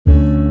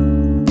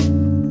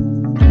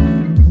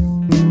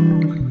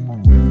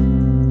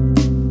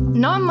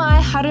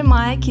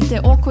mai ki te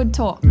Awkward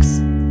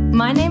Talks.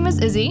 My name is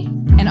Issy.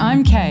 And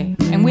I'm Cae,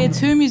 and we're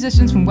two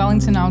musicians from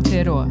Wellington,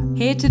 Aotearoa,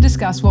 here to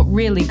discuss what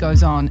really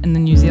goes on in the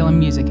New Zealand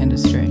music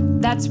industry.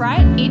 That's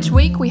right, each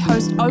week we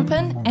host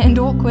open and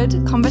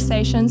awkward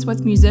conversations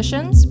with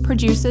musicians,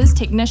 producers,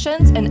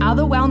 technicians, and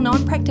other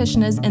well-known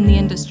practitioners in the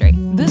industry.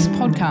 This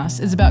podcast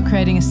is about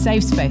creating a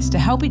safe space to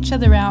help each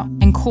other out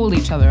and call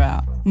each other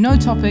out. No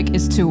topic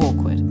is too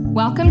awkward.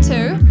 Welcome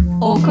to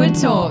Awkward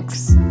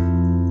Talks.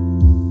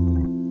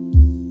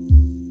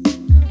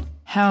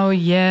 Hell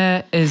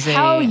yeah, Izzy.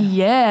 Hell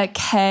yeah,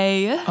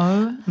 Cae.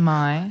 Oh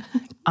my,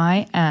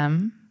 I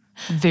am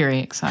very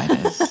excited.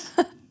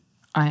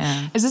 I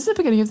am. Is this the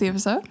beginning of the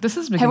episode? This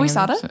is the beginning. Have we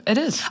of the started? episode. It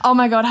is. Oh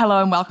my god,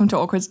 hello and welcome to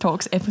Awkward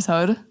Talks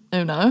episode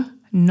uno.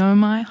 No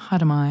mai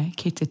haramai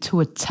ki te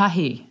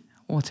tuatahi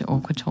o te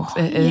Awkward Talks.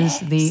 It is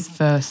the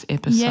first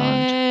episode.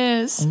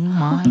 Yes. Oh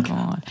my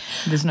god.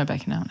 There's no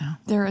backing out now.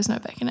 There is no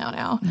backing out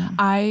now. No.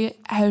 I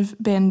have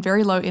been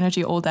very low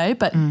energy all day,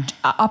 but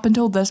up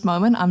until this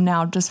moment, I'm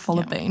now just full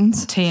of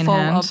beans. Tea in full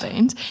hand. of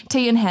beans.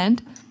 Tea in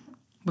hand.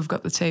 We've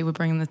got the tea. We're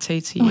bringing the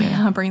tea to you. We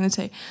are bringing the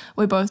tea.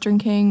 We're both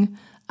drinking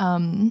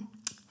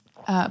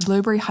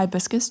blueberry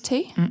hibiscus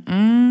tea.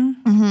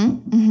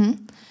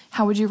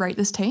 How would you rate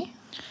this tea?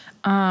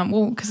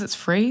 Well, because it's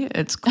free,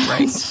 it's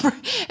great.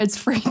 It's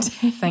free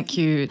tea. Thank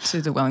you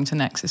to the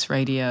Wellington Access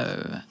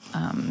Radio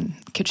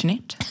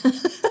kitchenette.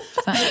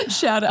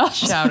 Shout out.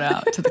 Shout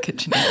out to the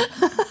kitchenette.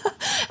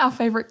 Our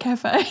favourite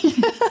cafe.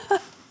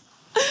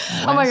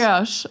 Oh my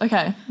gosh.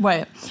 Okay,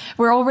 wait.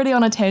 We're already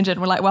on a tangent.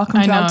 We're like,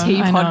 welcome to our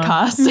tea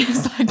podcast.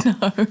 It's like,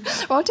 no.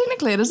 Well,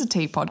 technically it is a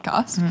tea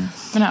podcast.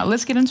 But now,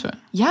 let's get into it.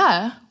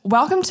 Yeah.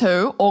 Welcome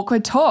to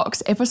Awkward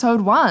Talks,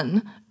 episode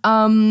 1.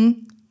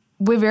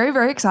 We're very,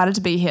 very excited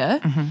to be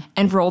here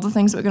and for all the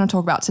things that we're going to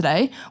talk about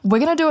today. We're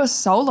going to do a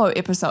solo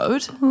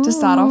episode to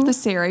start off the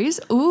series.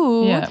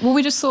 Ooh. Yeah. Well,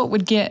 we just thought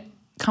we'd get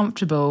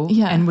comfortable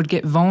and would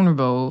get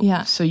vulnerable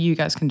so you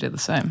guys can do the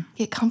same.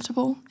 Get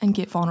comfortable and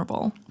get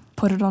vulnerable.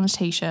 Put it on a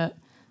t-shirt.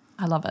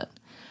 I love it.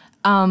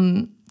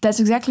 That's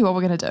exactly what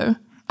we're going to do.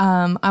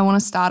 I want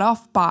to start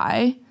off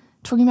by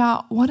talking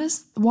about what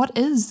is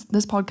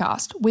this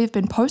podcast. We've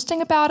been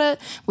posting about it.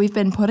 We've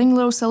been putting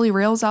little silly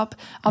reels up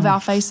of our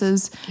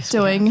faces,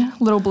 doing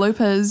little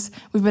bloopers.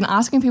 We've been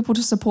asking people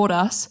to support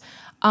us,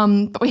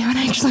 but we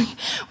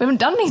haven't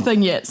done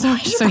anything yet. So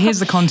here's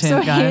the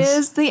content, guys.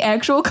 Here's the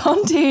actual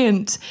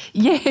content.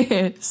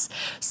 Yes.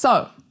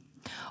 So,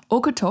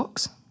 Awkward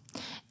Talks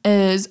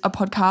is a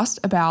podcast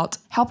about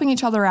helping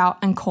each other out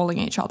and calling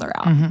each other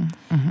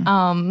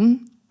out.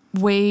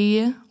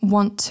 We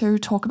want to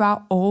talk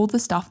about all the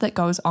stuff that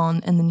goes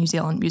on in the New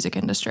Zealand music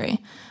industry.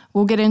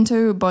 We'll get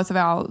into both of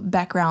our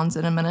backgrounds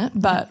in a minute,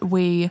 but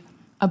we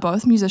are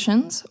both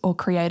musicians or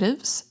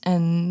creatives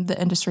in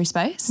the industry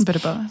space. A bit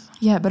of both.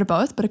 Yeah, a bit of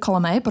both, bit of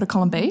column A, bit of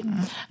column B.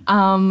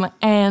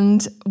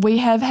 And we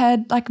have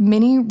had like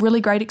many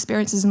really great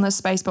experiences in this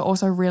space, but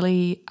also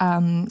really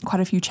quite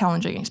a few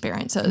challenging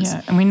experiences.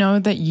 Yeah, and we know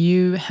that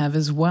you have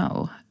as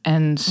well.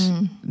 And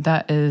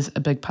that is a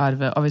big part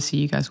of it. Obviously,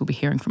 you guys will be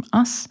hearing from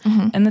us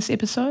in this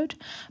episode,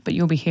 but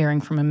you'll be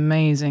hearing from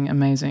amazing,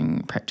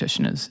 amazing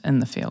practitioners in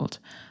the field.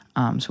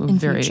 So we're In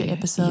very, future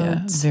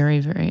episodes. very,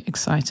 very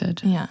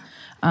excited. Yeah.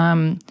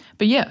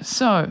 But yeah,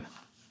 so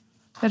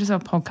that is our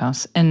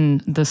podcast.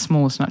 In the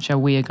smallest nutshell,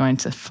 we are going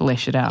to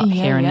flesh it out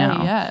here and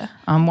now. Yeah.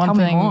 One Tell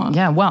me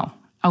more. Well,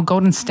 our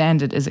golden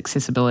standard is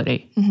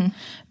accessibility,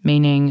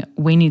 meaning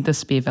we need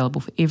this to be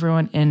available for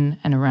everyone in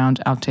and around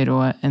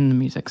Aotearoa in the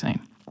music scene.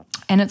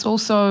 And it's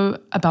also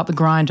about the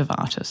grind of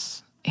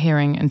artists,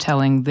 hearing and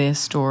telling their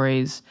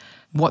stories,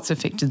 what's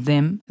affected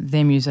them,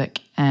 their music,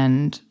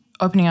 and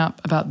opening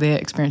up about their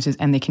experiences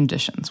and their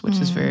conditions, which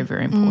is very,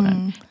 very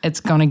important.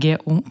 It's going to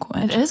get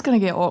awkward. It is going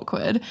to get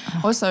awkward.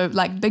 Also,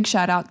 like, big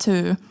shout out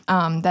to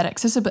that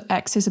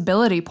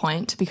accessibility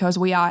point, because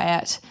we are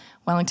at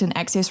Wellington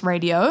Access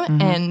Radio,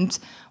 and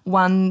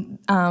one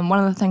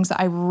of the things that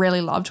I really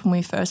loved when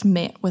we first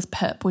met with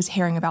Pip was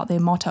hearing about their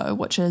motto,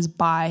 which is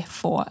by,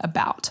 for,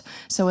 about.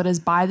 So it is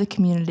by the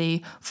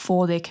community,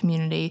 for their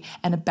community,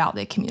 and about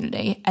their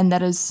community. And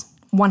that is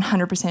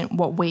 100%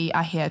 what we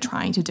are here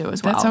trying to do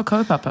as well. That's our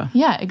kaupapa.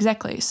 Yeah,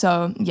 exactly.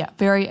 So yeah,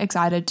 very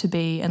excited to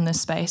be in this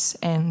space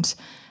and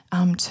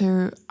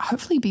to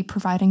hopefully be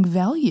providing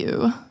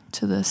value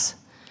to this.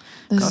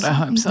 God, I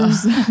hope so.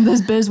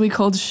 This biz we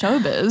called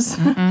showbiz.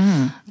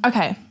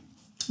 Okay,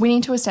 we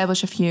need to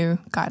establish a few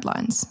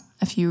guidelines,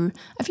 a few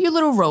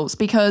little rules,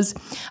 because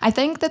I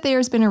think that there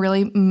has been a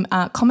really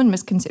common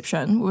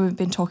misconception. We've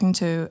been talking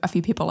to a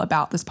few people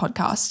about this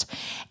podcast,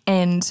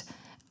 and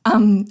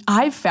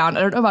I've found,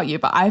 I don't know about you,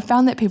 but I've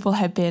found that people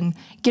have been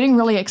getting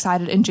really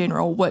excited in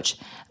general, which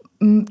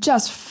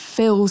just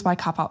fills my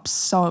cup up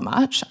so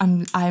much.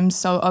 I'm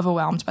so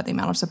overwhelmed by the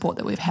amount of support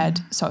that we've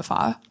had so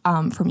far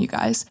from you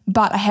guys.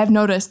 But I have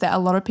noticed that a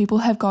lot of people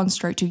have gone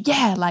straight to,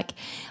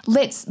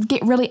 let's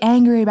get really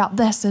angry about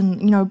this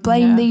and,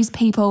 blame these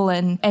people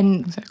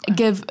and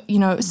give,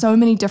 so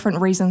many different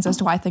reasons as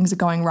to why things are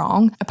going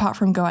wrong, apart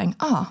from going,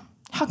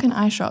 how can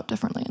I show up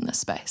differently in this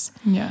space?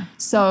 Yeah.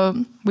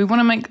 So we want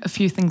to make a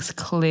few things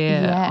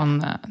clear on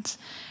that.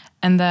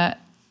 And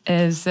that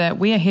is that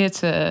we are here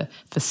to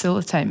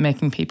facilitate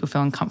making people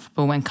feel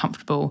uncomfortable when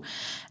comfortable.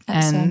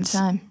 At the same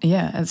time.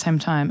 Yeah, at the same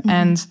time.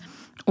 And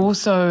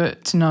also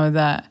to know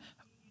that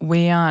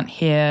we aren't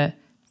here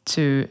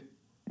to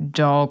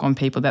dog on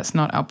people. That's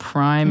not our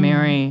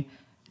primary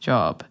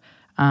job.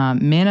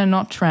 Men are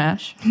not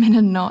trash. Men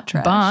are not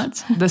trash.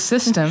 But the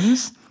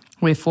systems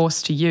we're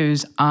forced to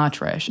use are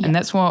trash. And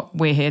that's what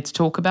we're here to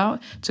talk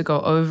about, to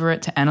go over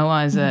it, to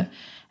analyze it.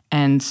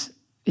 And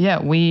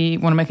we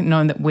want to make it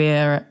known that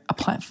we're a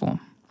platform.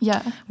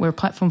 Yeah. We're a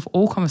platform for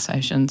all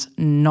conversations,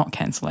 not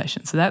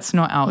cancellation. So that's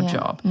not our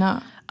job.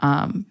 No.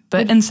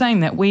 But in saying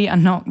that, we are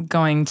not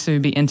going to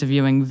be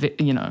interviewing,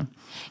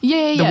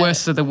 the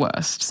worst of the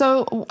worst.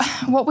 So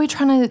what we're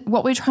trying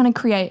to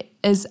create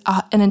is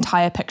an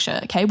entire picture.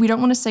 Okay, we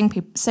don't want to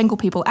single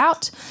people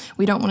out.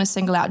 We don't want to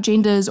single out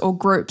genders or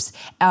groups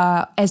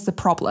as the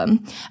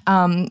problem.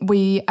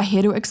 We are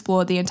here to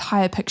explore the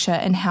entire picture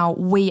and how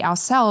we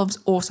ourselves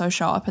also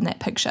show up in that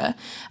picture.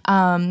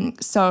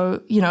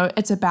 So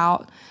it's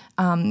about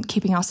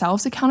keeping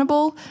ourselves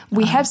accountable.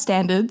 We have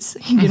standards.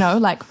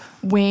 Like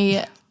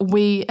we.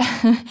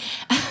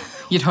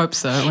 You'd hope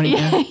so, wouldn't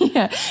you?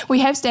 Yeah. We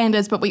have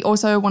standards, but we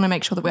also want to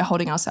make sure that we're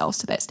holding ourselves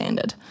to that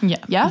standard.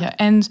 Yeah.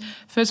 And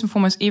first and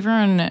foremost,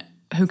 everyone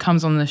who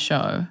comes on the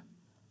show,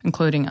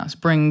 including us,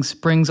 brings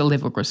a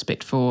level of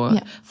respect for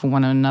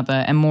one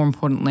another, and more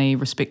importantly,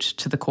 respect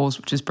to the cause,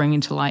 which is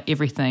bringing to light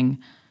everything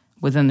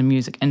within the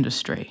music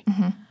industry.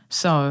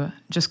 So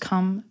just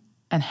come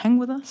and hang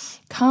with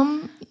us.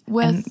 Come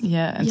with...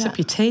 And sip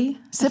your tea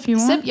if you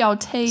want. Sip your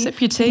tea.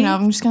 Sip your tea.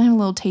 I'm just going to have a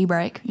little tea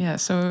break. Yeah,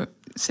 so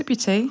sip your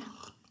tea,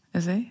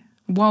 Issy,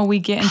 while we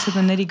get into the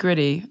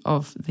nitty-gritty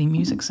of the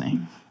music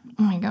scene.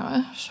 Oh my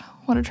gosh,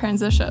 what a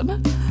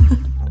transition.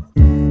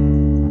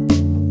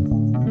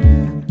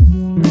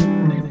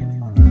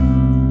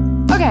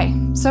 Okay,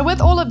 so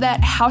with all of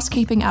that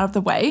housekeeping out of the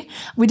way,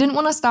 we didn't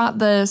want to start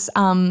this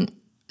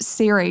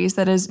series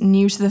that is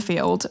new to the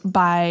field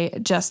by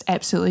just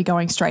absolutely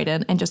going straight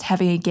in and just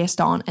having a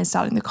guest on and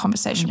starting the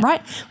conversation,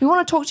 right? We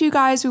want to talk to you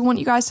guys. We want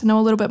you guys to know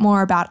a little bit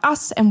more about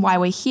us and why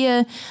we're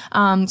here,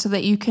 so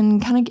that you can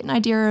kind of get an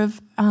idea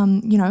of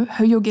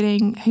who you're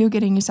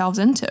getting yourselves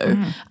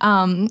into.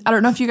 I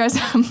don't know if you guys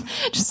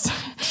just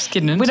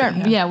getting into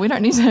we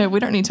don't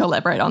need to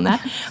elaborate on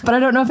that. But I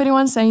don't know if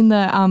anyone's seen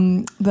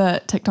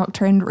the TikTok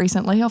trend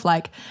recently of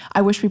like,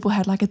 I wish people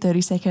had like a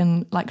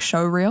 30-second like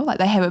show reel, like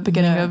they have at the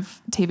beginning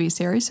of TV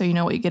series, so you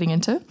know what you're getting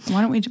into.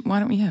 Why don't we?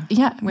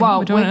 Yeah.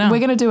 We're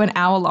going to do an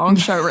hour-long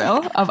show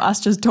reel of us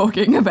just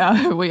talking about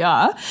who we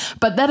are.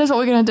 But that is what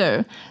we're going to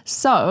do.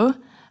 So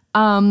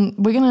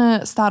we're going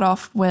to start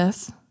off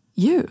with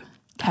you.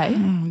 Okay.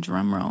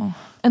 Drum roll.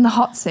 In the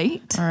hot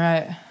seat. All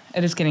right.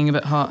 It is getting a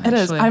bit hot. It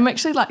is. I'm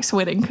actually like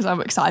sweating because I'm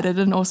excited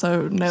and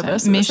also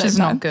nervous. So mesh is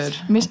not good.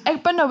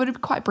 But no, but it'd be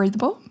quite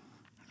breathable.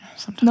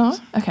 Sometimes.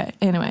 No? Okay.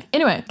 Anyway,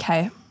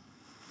 okay.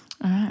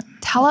 All right.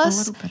 Tell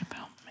us a little bit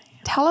about me.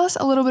 Tell us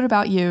a little bit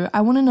about you. I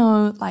want to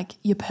know like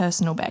your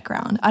personal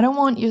background. I don't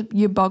want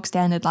your bog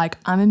standard like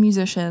I'm a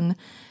musician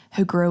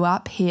who grew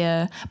up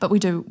here, but we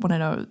do want to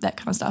know that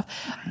kind of stuff.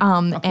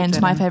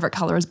 And my favorite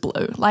color is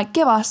blue. Like,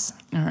 give us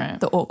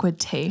the awkward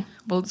tea.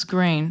 Well, it's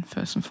green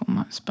first and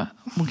foremost, but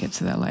we'll get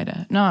to that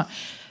later. No,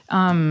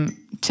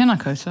 tēnā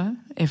koutou,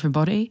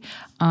 everybody.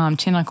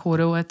 Tēnā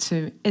kōrua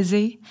to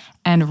Izzy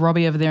and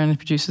Robbie over there in the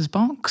producer's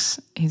box.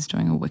 He's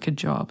doing a wicked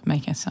job,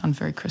 making it sound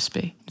very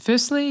crispy.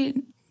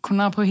 Firstly, ko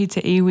ngā puhi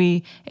te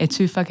iwi e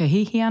tū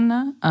whakahihi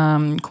ana,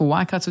 ko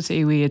Waikato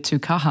te iwi e tū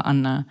kaha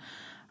ana,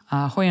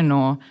 hoi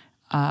anō,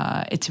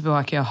 e te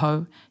ake a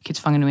hau ki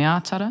te whanganui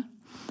ātara.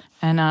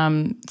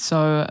 And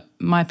so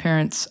my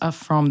parents are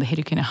from the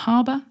Herikina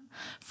Harbour,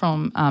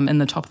 from in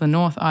the top of the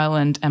North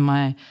Island, and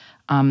my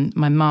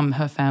mum,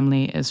 her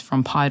family is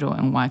from Pairo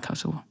and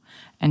Waikato.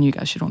 And you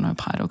guys should all know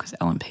Pairo because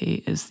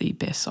L&P is the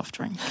best soft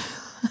drink.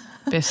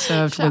 Best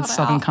served with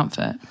Southern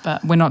Comfort.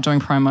 But we're not doing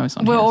promos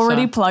on We're here. We're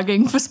already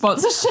plugging for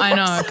sponsorship. I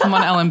know. Come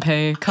on,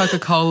 L&P.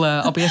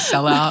 Coca-Cola. I'll be a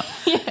sellout.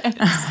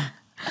 Yes.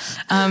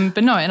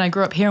 But no, and I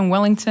grew up here in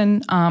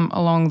Wellington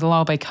along the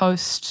Lyell Bay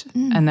coast,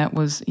 and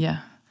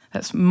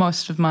that's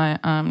most of my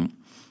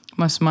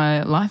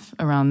life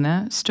around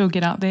there. Still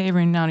get out there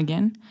every now and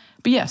again.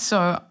 But yeah,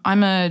 so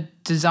I'm a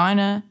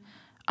designer,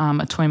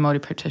 a toi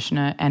Māori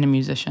practitioner, and a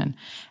musician.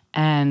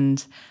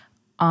 And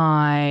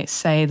I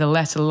say the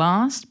latter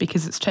last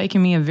because it's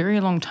taken me a very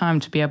long time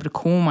to be able to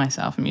call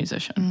myself a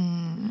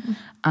musician.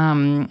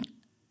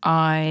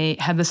 I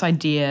had this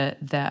idea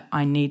that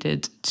I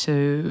needed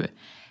to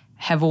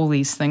have all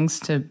these things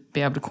to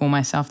be able to call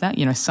myself that,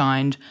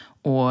 signed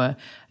or,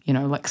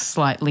 like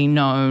slightly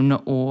known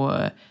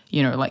or,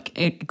 like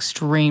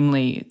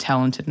extremely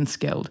talented and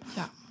skilled.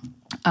 Yeah.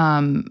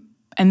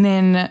 And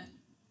then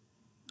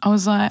I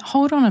was like,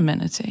 hold on a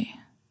minute.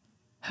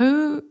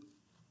 Who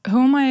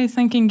am I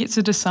thinking gets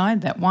to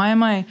decide that? Why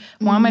am I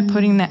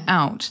putting that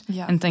out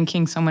and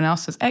thinking someone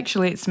else is?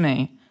 Actually, it's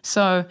me.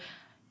 So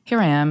here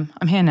I am.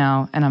 I'm here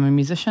now, and I'm a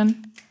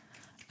musician,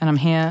 and I'm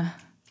here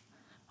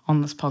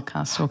on this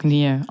podcast talking to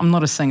you. I'm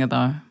not a singer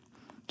though.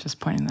 Just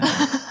pointing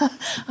that out.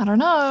 I don't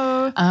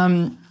know.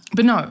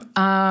 But no,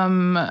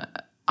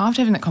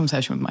 after having that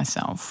conversation with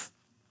myself,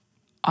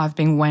 I've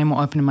been way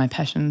more open to my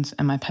passions,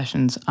 and my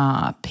passions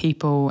are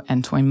people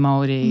and toi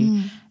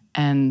maori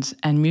and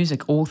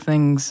music, all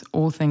things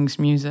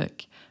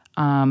music.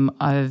 I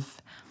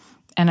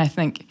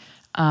think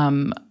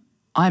I'm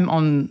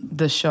on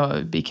the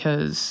show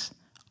because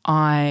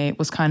I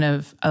was kind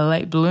of a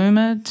late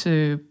bloomer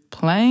to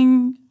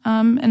playing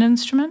an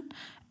instrument,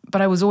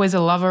 but I was always a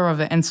lover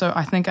of it. And so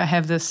I think I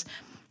have this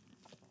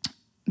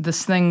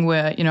thing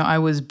where, I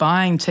was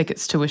buying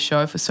tickets to a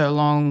show for so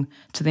long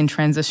to then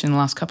transition the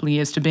last couple of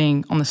years to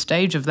being on the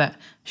stage of that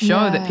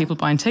show that people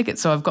buying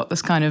tickets. So I've got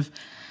this kind of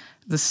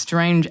this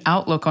strange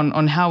outlook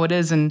on how it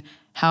is and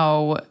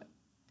how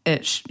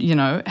it,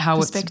 how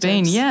it's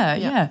been.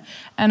 Yeah.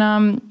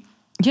 And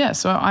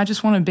so I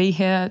just want to be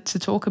here to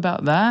talk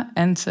about that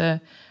and to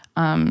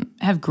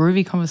have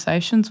groovy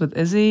conversations with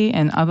Issy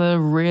and other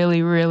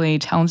really, really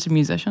talented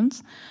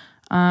musicians.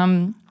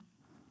 And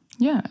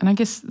I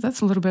guess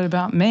that's a little bit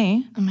about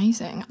me.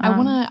 Amazing. I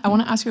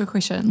wanna ask you a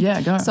question.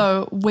 Yeah, go.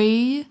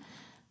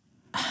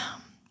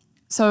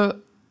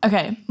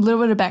 Okay, a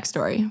little bit of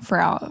backstory for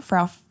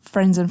our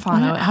friends and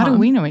whānau. How do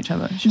we know each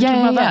other? Should we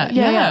talk about that?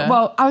 Yeah.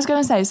 Well, I was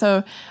gonna say,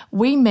 so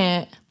we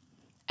met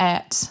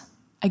at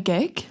a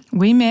gig.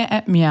 We met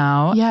at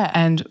Meow. Yeah.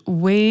 And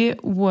we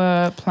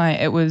were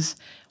playing. It was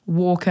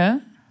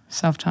Walker,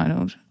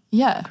 self-titled.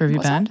 Yeah.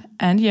 Groovy band. It?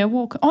 And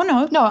Walker. Oh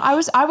no. No, I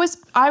was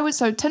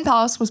so Tin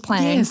Palace was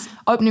playing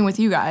opening with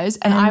you guys,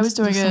 and I was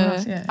doing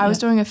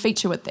doing a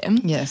feature with them.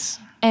 Yes.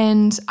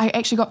 And I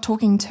actually got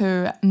talking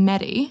to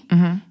Maddie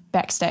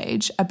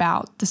backstage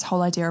about this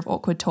whole idea of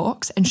awkward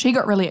talks, and she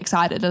got really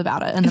excited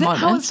about it in the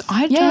moment.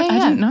 I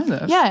didn't know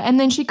this. Yeah, and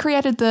then she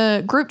created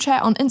the group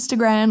chat on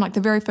Instagram, like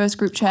the very first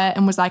group chat,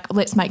 and was like,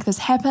 let's make this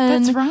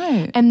happen. That's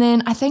right. And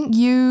then I think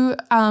you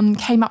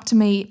came up to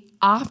me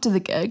after the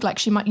gig, like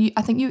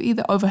I think you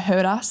either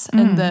overheard us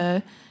in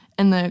the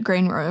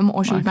green room,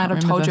 or she might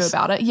have told you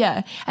about it.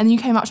 Yeah. And then you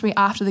came up to me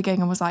after the gig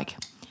and was like,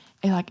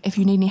 if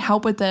you need any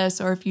help with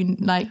this, or if you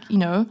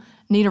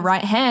need a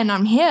right hand,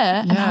 I'm here.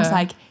 And I was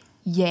like,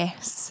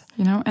 yes.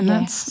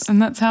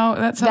 That's how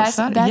it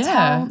started. That's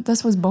how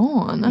this was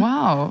born.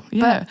 Wow.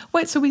 Yeah. But,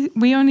 wait, so we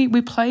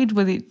played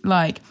with it,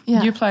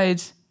 you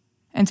played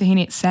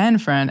Antahini at San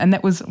Fran, and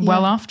that was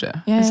well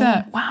after. Yeah. Is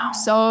that? Wow.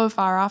 So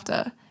far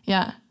after.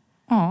 Yeah.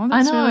 Oh,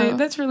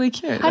 that's really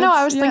cute. I know.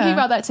 I was thinking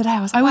about that today. I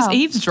was like, I was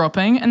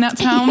eavesdropping, and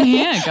that's how I'm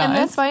here, guys. And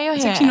that's why you're here.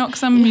 It's actually not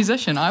because I'm a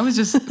musician. I was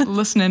just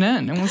listening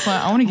in and was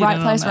like, I want to get right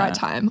in place, on that. right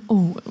time.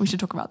 Oh, we should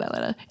talk about that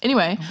later.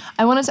 Anyway,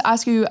 I wanted to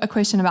ask you a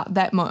question about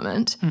that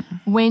moment.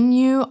 When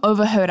you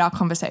overheard our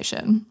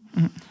conversation,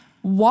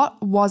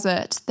 what was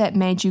it that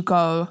made you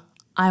go,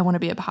 I want to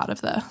be a part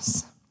of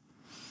this?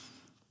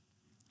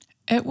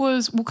 It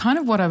was, kind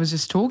of what I was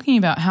just talking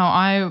about, how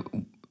I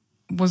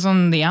was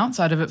on the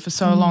outside of it for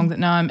so long that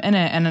now I'm in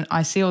it, and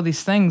I see all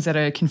these things that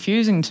are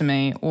confusing to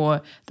me,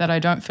 or that I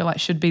don't feel like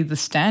should be the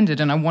standard,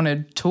 and I want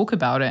to talk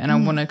about it, and I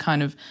want to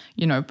kind of,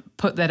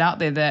 put that out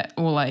there,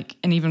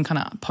 and even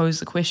kind of pose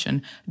the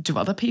question, do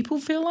other people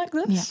feel like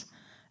this? Yeah.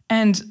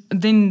 And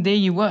then there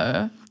you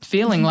were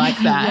feeling like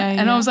that.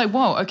 And I was like,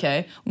 whoa,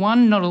 okay,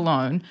 one, not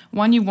alone.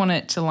 One, you want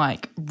it to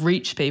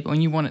reach people,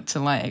 and you want it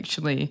to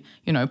actually,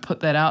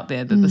 put that out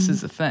there that this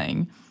is a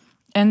thing.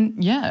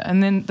 And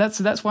and then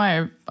that's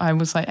why I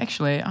was like,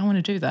 actually, I want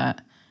to do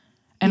that.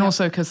 And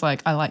also because I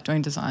like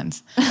doing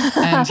designs,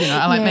 and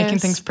I like making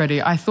things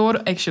pretty. I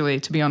thought, actually,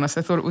 to be honest,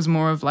 it was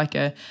more of like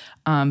a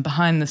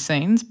behind the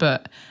scenes,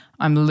 but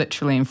I'm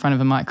literally in front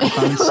of a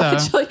microphone. So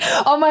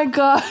oh my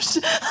gosh,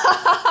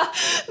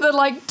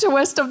 the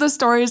twist of the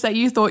story is that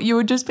you thought you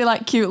would just be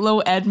cute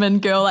little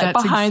admin girl,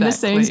 behind the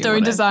scenes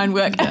doing design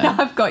work, and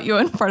I've got you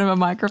in front of a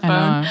microphone.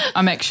 I know.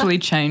 I'm actually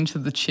chained to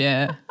the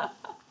chair.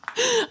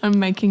 I'm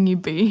making you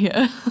be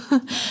here.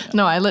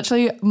 No, I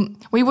literally,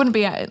 we wouldn't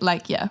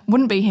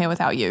be here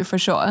without you for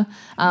sure.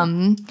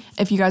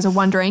 If you guys are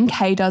wondering,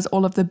 Cae does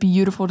all of the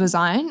beautiful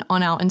design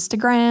on our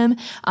Instagram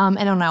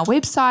and on our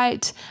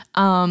website.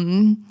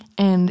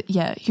 And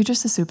you're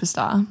just a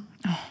superstar.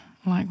 Oh,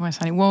 likewise,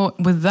 honey. Well,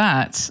 with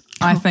that,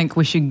 I think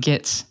we should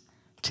get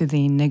to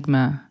the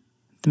enigma,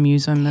 the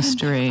muso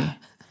mystery,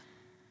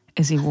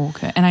 Issy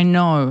Walker. And I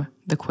know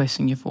the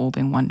question you've all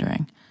been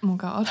wondering. Oh,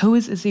 God. Who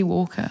is Issy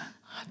Walker?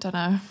 I don't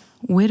know.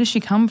 Where does she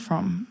come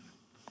from?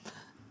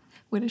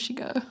 Where does she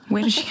go?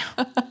 Where does she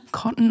go?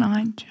 Cotton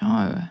Eye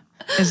Joe.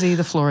 Issy,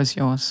 the floor is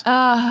yours.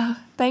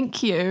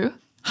 Thank you.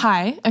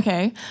 Hi.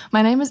 Okay.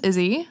 My name is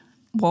Issy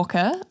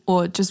Walker,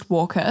 or just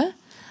Walker.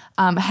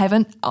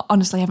 I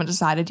honestly haven't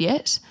decided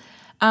yet.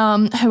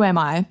 Who am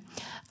I?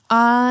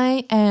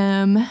 I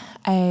am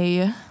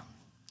a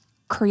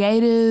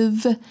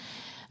creative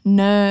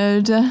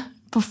nerd,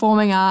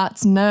 performing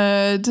arts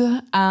nerd.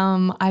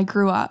 I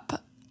grew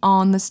up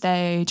on the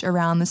stage,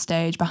 around the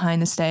stage,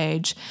 behind the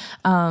stage.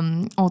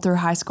 All through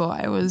high school,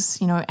 I was,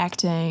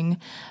 acting,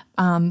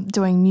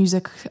 doing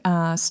music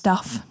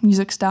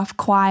stuff,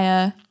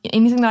 choir,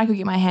 anything that I could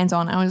get my hands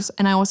on.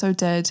 I also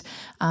did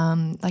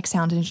like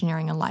sound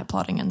engineering and light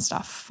plotting and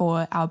stuff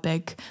for our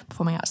big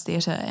performing arts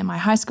theatre in my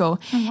high school.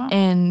 Oh, wow.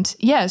 And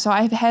yeah, so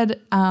I've had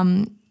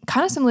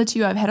kind of similar to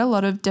you, I've had a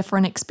lot of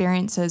different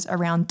experiences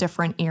around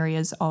different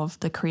areas of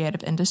the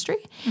creative industry.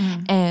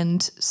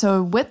 And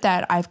so with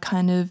that, I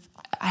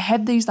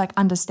have these like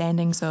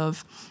understandings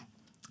of,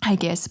 I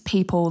guess,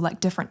 people, like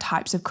different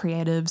types of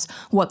creatives,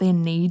 what their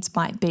needs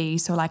might be.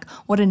 So like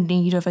what a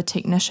need of a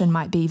technician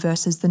might be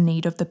versus the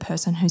need of the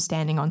person who's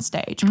standing on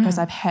stage, because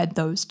I've had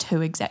those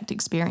two exact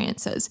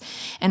experiences.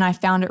 And I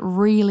found it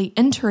really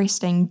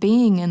interesting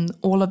being in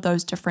all of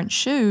those different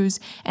shoes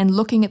and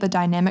looking at the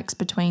dynamics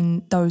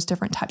between those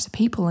different types of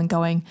people and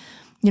going,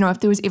 if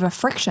there was ever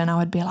friction, I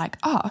would be like,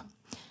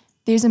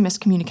 there's a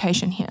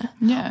miscommunication here.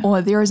 Yeah.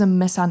 Or there is a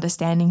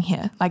misunderstanding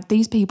here. Like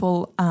these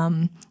people,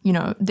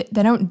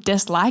 they don't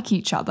dislike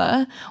each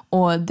other,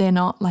 or they're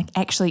not like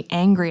actually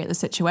angry at the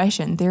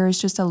situation. There is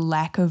just a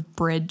lack of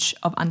bridge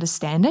of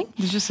understanding.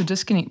 There's just a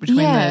disconnect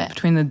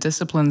between the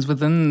disciplines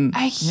within.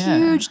 A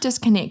huge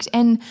disconnect.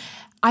 And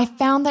I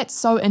found that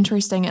so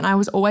interesting. And I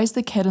was always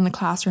the kid in the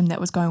classroom that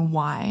was going,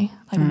 why?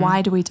 Like,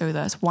 why do we do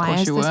this? Why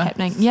is this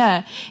happening?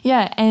 Yeah.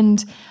 Yeah.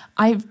 And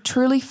I've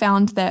truly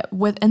found that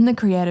within the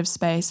creative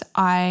space,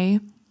 the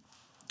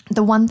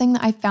one thing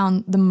that I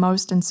found the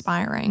most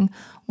inspiring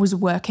was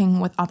working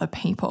with other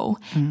people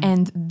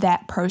and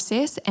that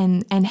process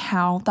and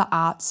how the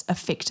arts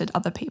affected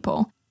other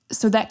people.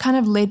 So that kind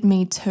of led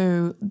me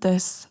to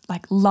this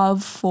like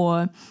love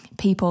for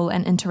people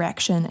and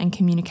interaction and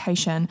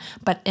communication,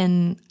 but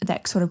in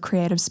that sort of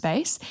creative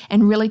space,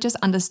 and really just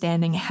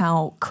understanding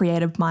how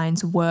creative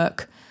minds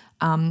work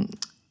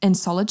in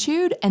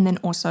solitude and then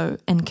also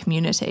in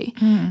community.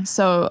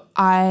 So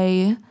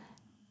I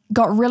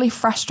got really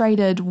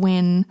frustrated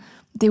when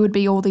there would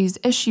be all these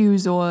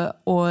issues or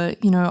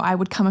I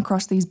would come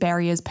across these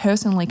barriers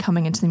personally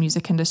coming into the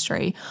music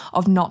industry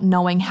of not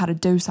knowing how to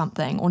do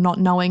something or not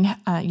knowing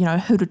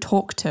who to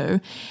talk to,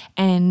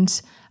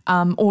 and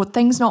or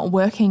things not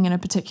working in a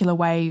particular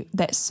way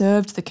that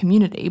served the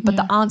community. But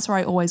the answer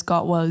I always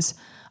got was,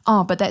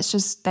 but that's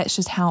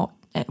just how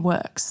it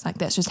works. Like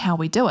that's just how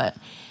we do it.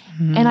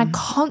 And I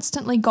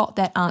constantly got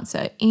that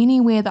answer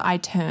anywhere that I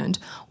turned.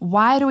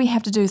 Why do we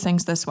have to do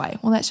things this way?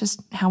 Well, that's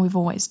just how we've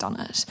always done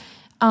it.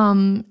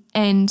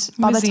 And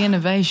where's the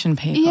innovation,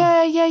 people?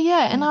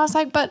 Yeah. And I was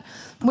like, but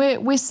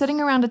we're sitting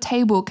around a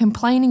table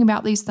complaining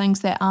about these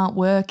things that aren't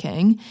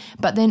working,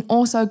 but then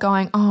also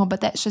going,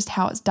 but that's just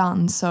how it's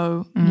done.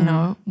 So,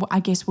 I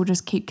guess we'll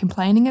just keep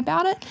complaining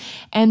about it.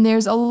 And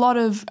there's a lot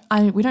of,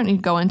 we don't need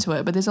to go into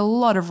it, but there's a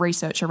lot of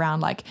research around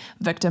like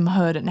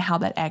victimhood and how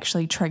that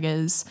actually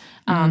triggers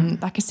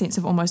like a sense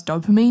of almost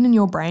dopamine in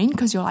your brain,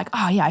 because you're like,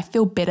 I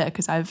feel better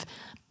because I've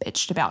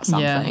bitched about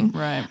something.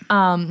 Yeah,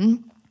 right.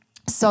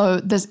 So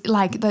there's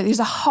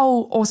a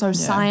whole also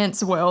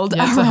science world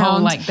around. It's a whole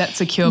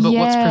that's a cure, but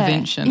what's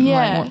prevention? Yeah,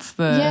 like what's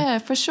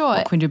the for sure.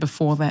 What can we do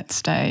before that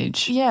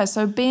stage? Yeah,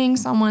 so being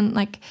someone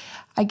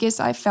I guess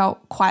I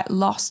felt quite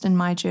lost in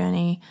my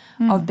journey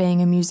of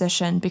being a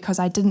musician, because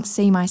I didn't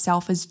see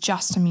myself as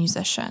just a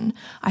musician.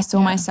 I saw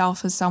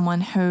myself as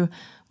someone who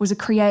was a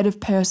creative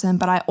person,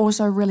 but I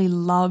also really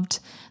loved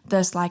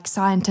this like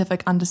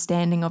scientific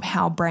understanding of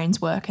how brains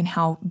work and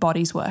how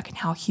bodies work and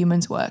how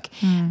humans work.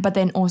 But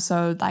then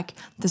also like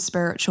the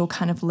spiritual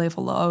kind of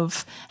level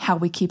of how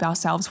we keep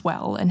ourselves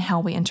well and how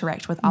we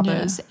interact with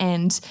others.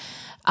 And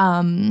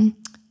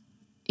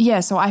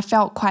so I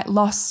felt quite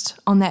lost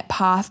on that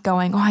path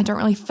going, I don't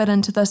really fit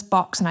into this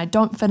box and I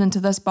don't fit into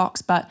this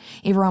box, but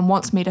everyone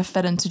wants me to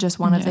fit into just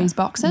one of these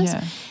boxes.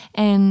 Yeah.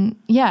 And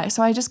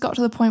so I just got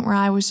to the point where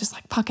I was just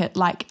like, fuck it.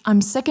 Like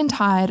I'm sick and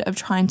tired of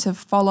trying to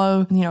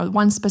follow,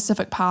 one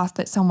specific path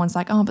that someone's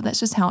like, but that's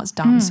just how it's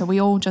done. So we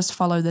all just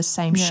follow the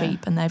same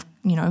sheep, and they've,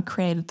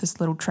 created this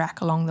little track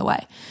along the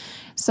way.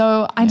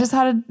 So I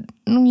decided,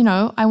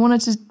 I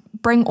wanted to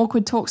bring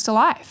Awkward Talks to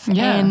life.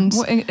 Yeah, and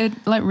it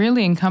like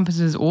really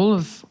encompasses all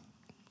of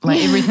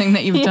everything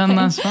that you've done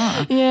thus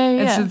far.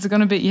 It's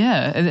going to be,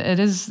 it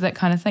is that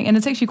kind of thing. And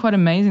it's actually quite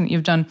amazing that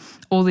you've done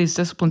all these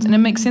disciplines. And it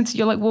makes sense.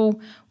 You're like, well,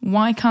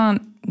 why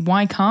can't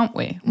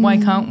we? Why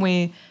can't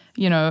we,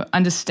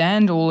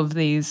 understand all of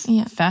these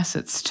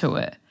facets to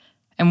it?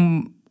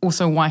 And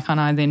also, why can't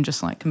I then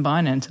just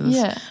combine it into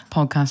this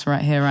podcast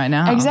right here, right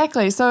now?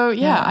 Exactly. So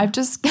I've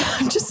just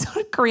sort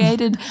of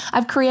created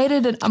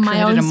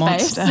my own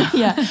space.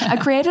 I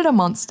created a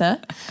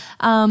monster.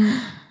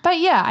 But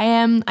I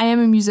am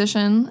a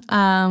musician,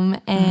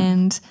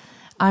 and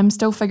I'm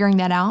still figuring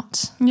that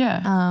out.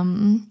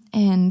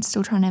 And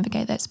still trying to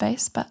navigate that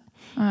space. But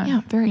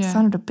I'm very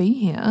excited to be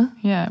here.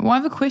 Yeah. Well, I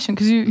have a question,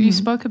 because you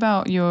spoke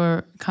about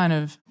your kind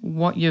of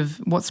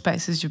what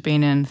spaces you've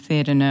been in.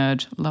 Theatre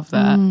nerd, love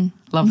that,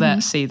 love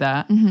that, see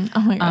that.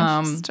 Oh my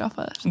gosh, stop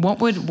it.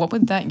 What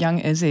would that young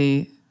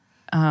Issy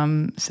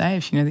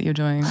safe. You know that you're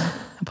doing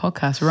a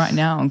podcast right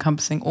now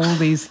encompassing all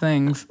these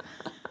things.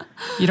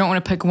 You don't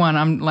want to pick one.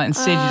 I'm like,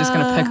 instead you're just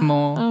going to pick them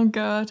all. Oh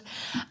God.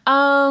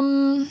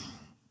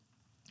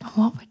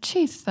 What would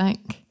she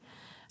think?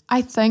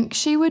 I think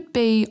she would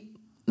be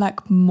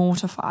like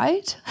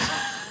mortified.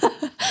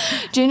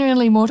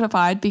 Genuinely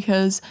mortified,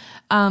 because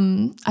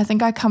I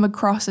think I come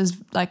across as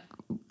like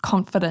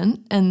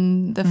confident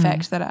in the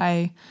fact that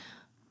I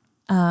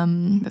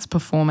That's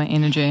performer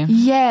energy.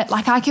 yeah,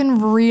 like I can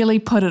really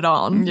put it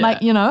on. Yeah,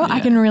 Like, you know, I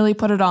yeah. can really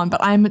put it on,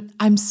 but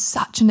I'm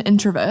such an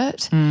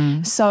introvert.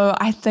 So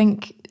I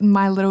think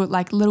my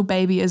little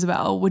baby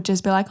Isabel would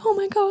just be like, oh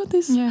my God,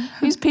 these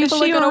people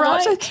are she going to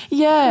watch alright? this.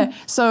 Yeah.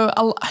 So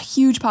a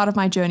huge part of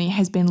my journey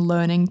has been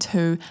learning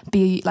to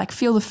be like,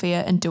 feel the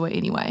fear and do it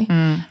anyway.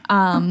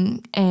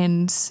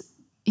 And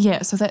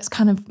yeah, so I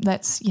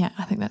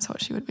think that's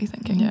what she would be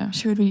thinking. Yeah.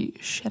 She would be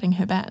shedding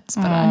her bats,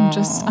 but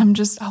I'm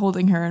just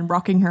holding her and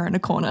rocking her in a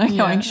corner,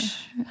 going,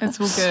 shh. It's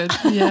all good.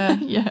 Yeah.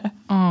 Yeah.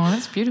 Oh,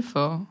 that's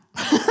beautiful.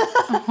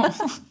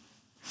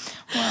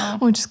 Wow.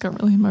 We just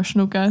got really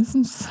emotional, guys.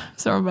 I'm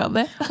sorry about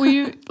that. Were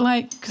you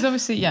like, because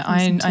obviously,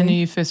 I knew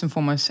you first and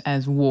foremost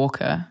as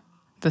Walker,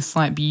 this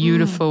like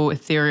beautiful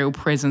ethereal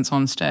presence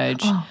on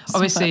stage. Oh, stop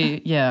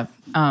obviously,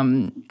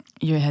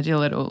 you had your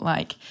little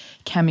like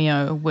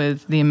cameo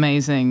with the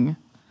amazing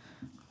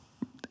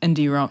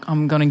indie rock.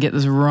 I'm going to get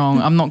this wrong.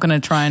 I'm not going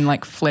to try and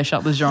like flesh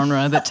up the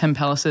genre that Tim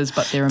Palace is,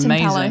 but they're Tim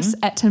amazing. Palace,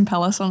 at Tim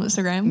Palace on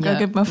Instagram. Go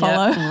give them a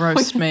follow. Yeah,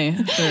 roast me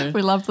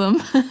We love them.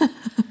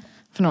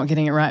 for not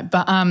getting it right.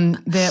 But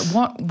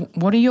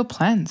what are your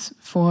plans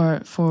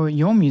for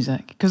your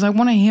music? Because I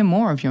want to hear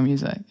more of your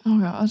music. Oh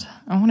God.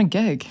 I want a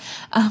gig.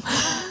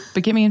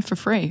 But get me in for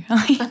free. No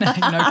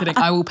kidding.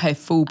 I will pay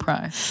full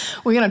price.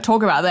 We're going to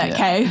talk about that,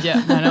 Kay.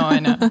 Yeah, I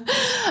know.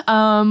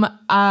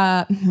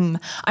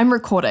 I'm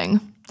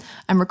recording.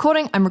 And I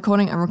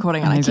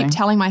Amazing. keep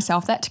telling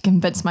myself that to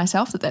convince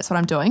myself that that's what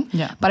I'm doing.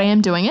 Yeah. But I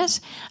am doing it.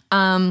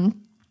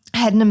 I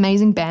had an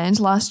amazing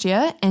band last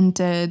year and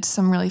did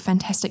some really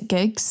fantastic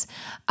gigs,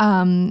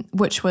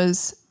 which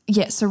was,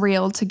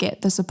 surreal to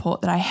get the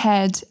support that I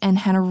had, and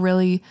had a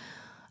really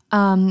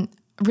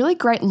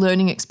great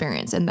learning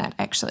experience in that,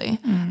 actually.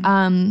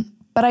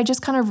 But I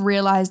just kind of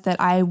realized that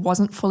I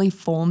wasn't fully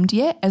formed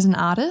yet as an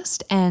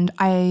artist, and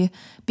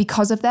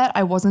because of that,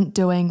 I wasn't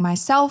doing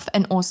myself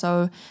and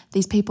also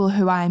these people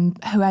who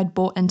I'd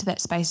brought into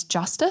that space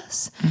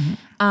justice.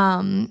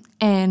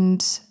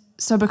 And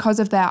so because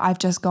of that, I've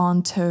just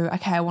gone to,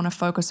 okay, I want to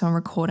focus on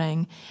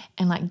recording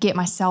and like get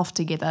myself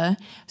together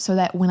so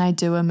that when I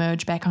do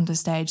emerge back onto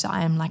stage,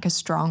 I am like a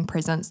strong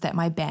presence that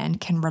my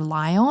band can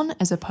rely on,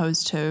 as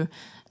opposed to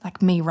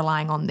like me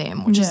relying on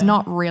them, which is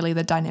not really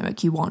the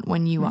dynamic you want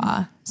when you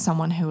are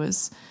someone who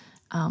is,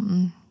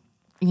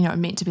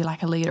 meant to be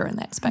like a leader in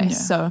that space. Yeah.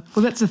 So,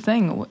 well, that's the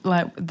thing.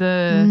 Like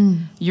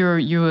you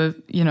were,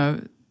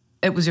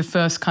 it was your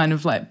first kind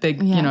of like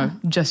big,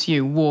 just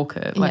you,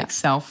 Walker, like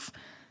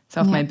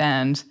self-made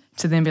band,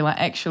 to then be like,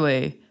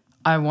 actually,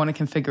 I want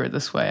to configure it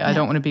this way. I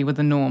don't want to be with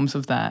the norms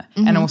of that.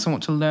 And I also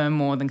want to learn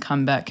more than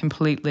come back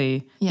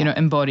completely,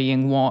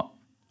 embodying what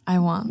I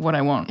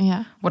want.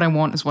 Yeah. What I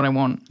want is what I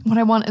want. What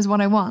I want is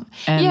what I want.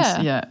 And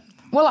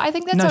Well, I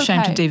think that's no okay.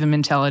 shame to diva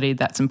mentality.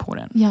 That's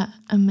important. Yeah.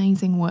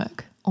 Amazing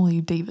work, all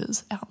you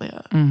divas out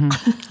there. I'm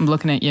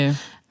looking at you.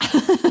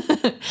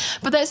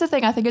 But that's the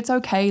thing. I think it's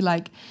okay.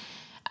 Like,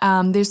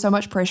 there's so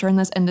much pressure in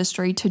this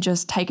industry to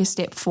just take a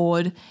step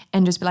forward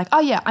and just be like, oh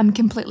yeah, I'm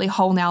completely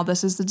whole now.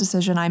 This is the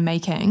decision I'm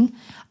making.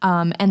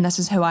 And this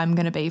is who I'm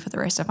going to be for the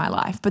rest of my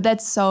life. But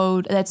that's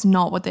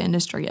not what the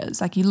industry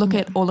is. Like, you look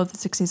at all of the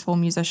successful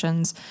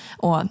musicians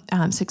or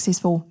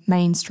successful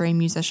mainstream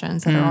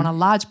musicians that are on a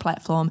large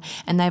platform,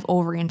 and they've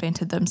all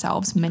reinvented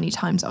themselves many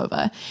times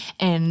over.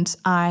 And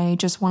I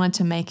just wanted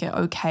to make it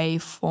okay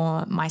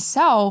for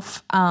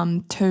myself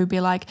to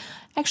be like,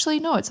 actually,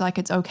 no, it's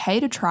okay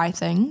to try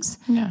things,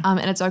 and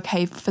it's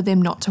okay for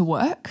them not to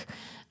work.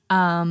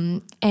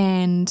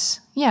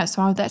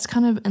 So that's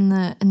kind of in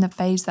the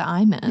phase that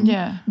I'm in.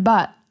 Yeah.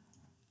 But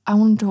I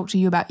want to talk to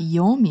you about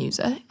your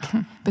music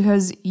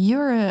because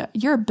you're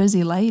a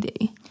busy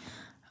lady.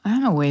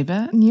 I'm a wee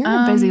bit. You're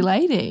a busy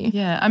lady.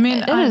 Yeah, I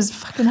mean, it is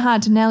fucking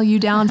hard to nail you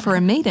down for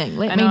a meeting.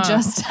 Let me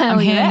just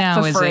tell you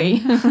that for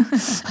free.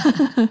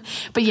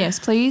 But yes,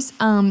 please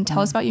tell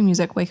us about your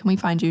music. Where can we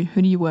find you?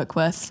 Who do you work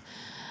with?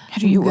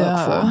 Who do you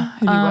work for?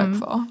 Who do you work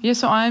for? Yeah,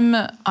 so I'm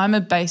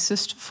a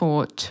bassist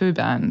for two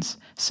bands,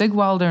 Sig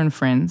Wilder and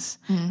Friends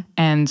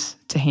and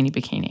Tahini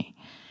Bikini.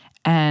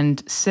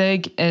 And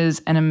Sig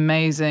is an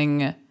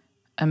amazing,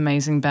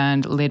 amazing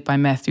band led by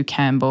Matthew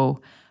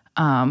Campbell.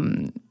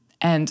 And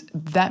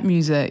that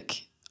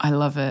music, I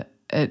love it.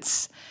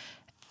 It's,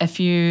 if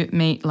you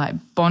meet like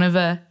Bon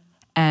Iver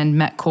and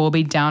Matt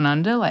Corby down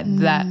under, like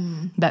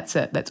that's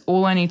it. That's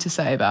all I need to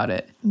say about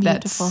it.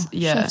 Beautiful.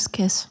 Chef's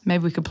kiss.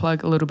 Maybe we could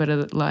plug a little bit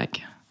of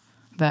like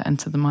that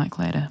into the mic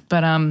later.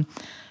 But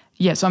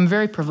so I'm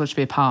very privileged to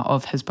be a part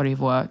of his body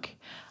of work.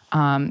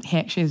 He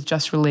actually has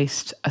just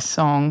released a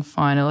song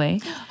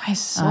finally. I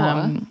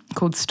saw.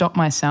 Called Stop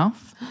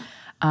Myself.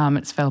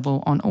 It's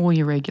available on all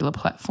your regular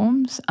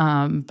platforms,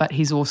 but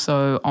he's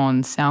also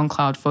on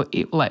SoundCloud for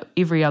like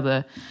every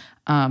other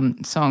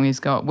song he's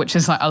got, which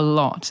is like a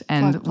lot.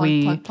 And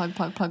plug.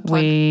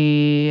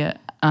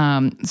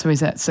 So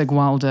he's at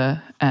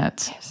Sigwalder at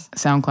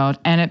SoundCloud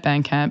and at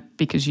Bandcamp,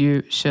 because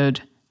you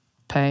should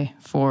pay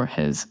for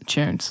his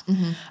tunes.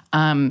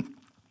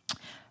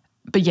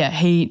 But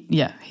he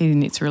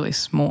needs to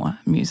release more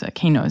music.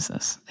 He knows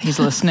this. He's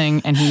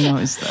listening and he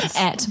knows this.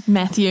 At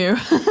Matthew.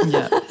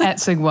 At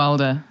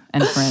Sigwalder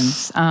and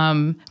friends.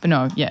 But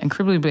no,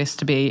 incredibly blessed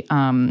to be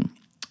a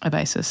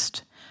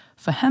bassist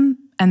for him.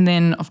 And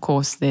then, of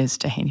course, there's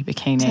Tahini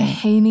Bikini.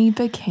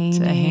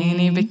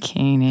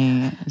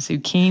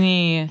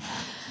 Zucchini.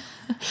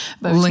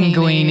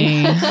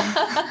 Linguini.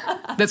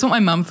 That's what my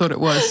mum thought it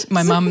was.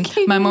 My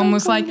mum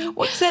was like,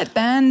 "What's that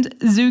band?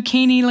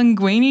 Zucchini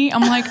Linguini?"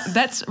 I'm like,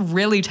 "That's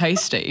really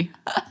tasty."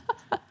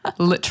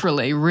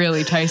 Literally,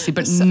 really tasty,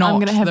 but So not I'm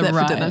gonna have the that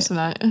right for dinner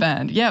tonight.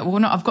 band. Yeah, well,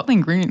 no, I've got the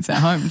ingredients at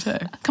home too.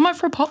 Come out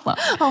for a potluck.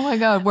 Oh my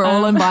God, we're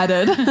all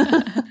invited.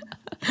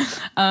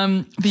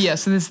 But yeah,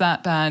 so there's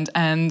that band,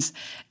 and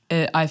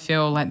I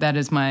feel like that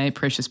is my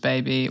precious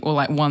baby, or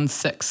like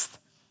 1/6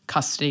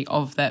 custody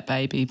of that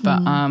baby.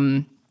 But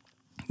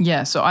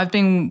so I've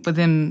been with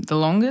him the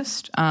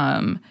longest.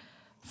 From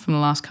the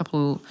last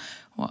couple,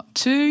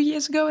 2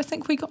 years ago, I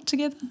think we got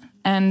together,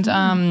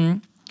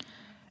 and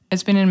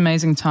it's been an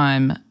amazing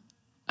time.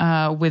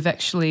 We've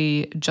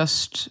actually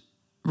just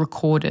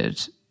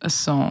recorded a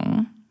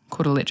song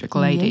called Electric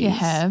Ladies. Yeah, you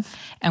have.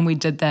 And we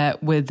did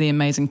that with the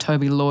amazing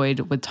Toby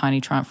Lloyd with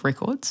Tiny Triumph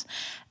Records.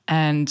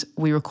 And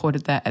we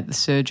recorded that at the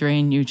Surgery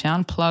in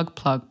Newtown. Plug.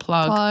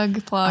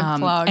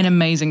 An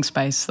amazing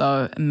space,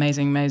 though.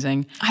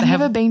 Amazing. I've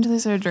never been to the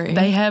Surgery.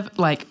 They have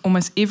like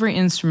almost every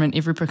instrument,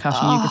 every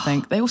percussion you could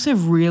think. They also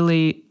have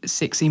really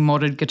sexy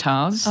modded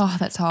guitars. Oh,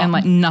 that's hot. And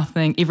like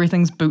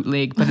everything's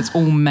bootleg, but it's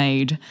all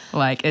made.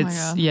 Like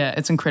it's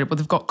it's incredible.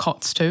 They've got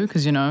cots too,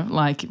 because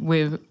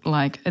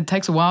it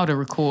takes a while to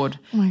record.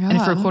 Oh my God. And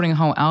if you're recording a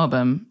whole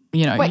album,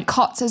 Wait,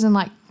 cots as in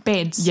like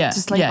beds to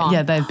sleep on?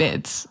 Yeah, they have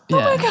beds. Yeah,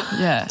 oh my God.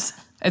 Yeah.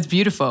 It's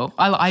beautiful.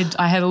 I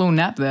had a little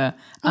nap there.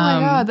 Oh my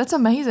God, that's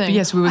amazing. But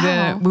yes, we were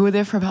there. We were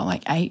there for about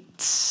like 8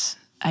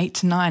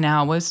 to 9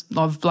 hours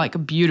of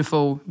like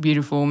beautiful,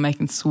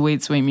 making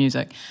sweet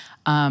music.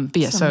 But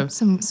yeah,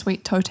 some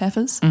sweet toe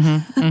tappers.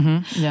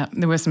 Yeah,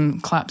 there were some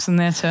claps in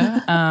there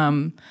too.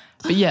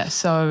 But yeah,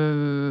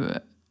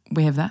 so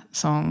we have that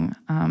song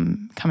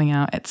coming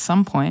out at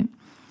some point.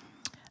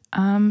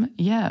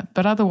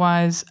 But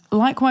otherwise,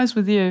 likewise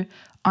with you,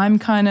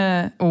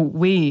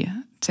 we,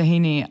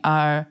 Tahini,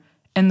 are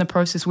in the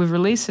process. We've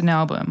released an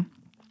album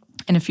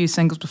and a few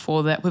singles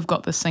before that. We've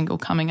got this single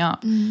coming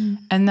up.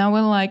 And now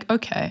we're like,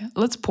 okay,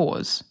 let's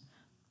pause.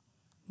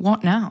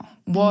 What now?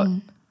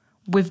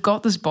 We've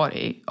got this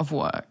body of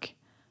work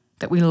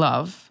that we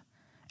love,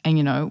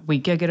 and, we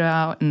gig it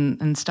out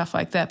and stuff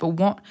like that. But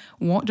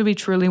what do we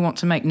truly want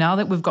to make now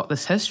that we've got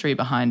this history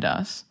behind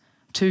us,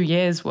 2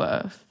 years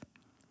worth?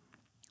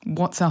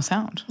 What's our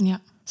sound? Yeah.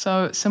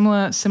 So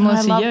similar to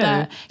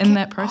you in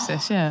that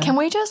process, Can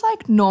we just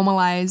like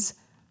normalize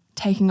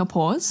taking a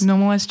pause?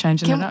 Normalize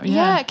changing it up.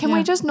 Yeah. Can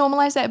we just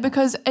normalize that?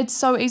 Because it's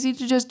so easy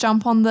to just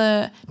jump on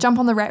the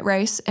rat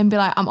race and be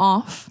like, I'm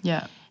off.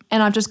 Yeah.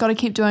 And I've just got to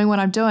keep doing what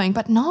I'm doing.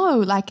 But no,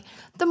 like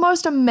the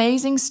most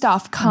amazing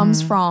stuff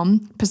comes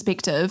from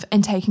perspective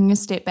and taking a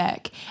step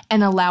back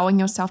and allowing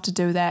yourself to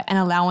do that and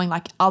allowing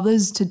like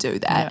others to do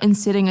that and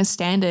setting a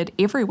standard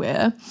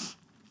everywhere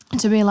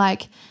to be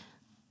like,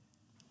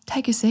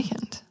 take a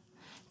second,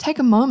 take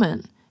a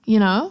moment, do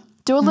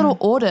a little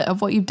audit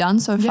of what you've done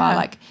so far.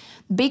 Like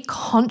be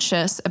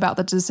conscious about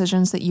the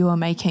decisions that you are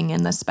making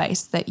in the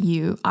space that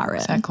you are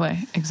in.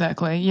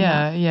 Exactly.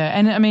 Yeah.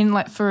 And I mean,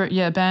 like for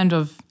a band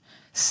of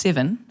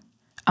 7,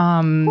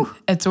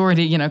 it's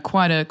already,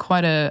 quite a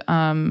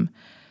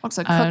lots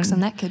of cooks in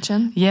that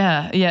kitchen.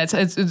 Yeah.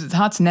 It's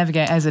hard to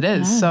navigate as it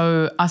is. Yeah.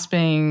 So us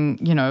being,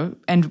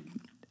 and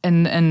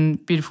in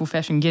beautiful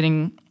fashion,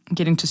 getting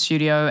to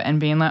studio and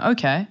being like,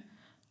 okay,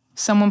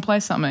 someone play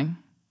something.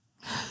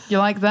 You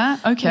like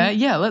that? Okay,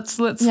 let's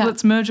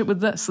merge it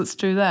with this. Let's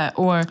do that.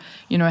 Or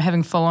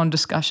having full on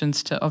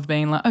discussions of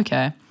being like,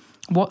 okay,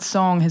 what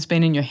song has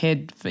been in your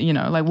head? For,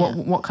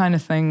 what kind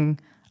of thing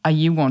are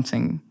you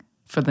wanting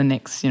for the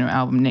next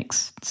album,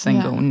 next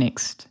single,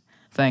 next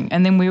thing?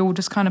 And then we all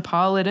just kind of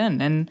pile it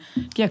in and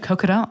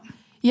cook it up.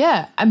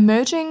 Yeah,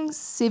 emerging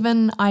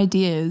 7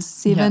 ideas,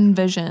 7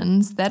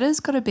 visions. That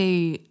has got to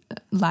be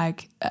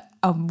like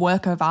a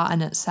work of art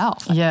in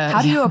itself.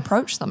 How do you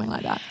approach something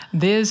like that?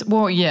 There's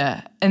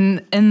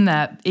in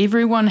that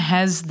everyone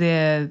has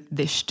their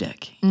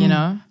shtick,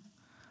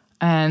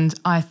 and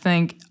I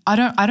think I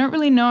don't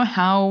really know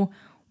how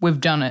we've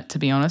done it, to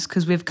be honest,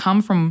 because we've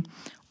come from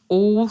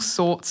all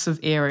sorts of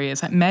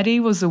areas. Like Maddie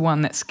was the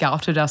one that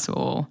scouted us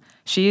all.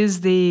 She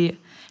is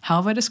how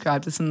have I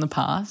described this in the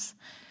past?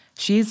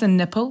 She is the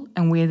nipple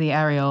and we're the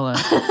areola.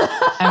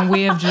 And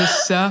we have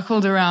just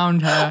circled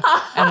around her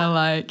and are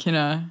like,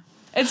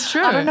 it's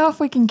true. I don't know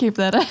if we can keep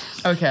that in.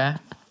 Okay.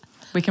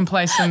 We can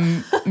play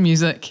some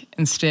music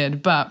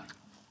instead, but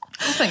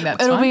I think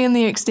that's It'll fine. be in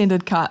the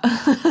extended cut.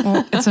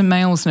 Well, it's a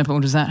male's nipple.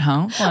 Does that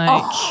help?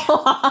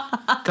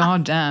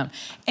 God damn.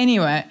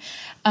 Anyway,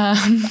 but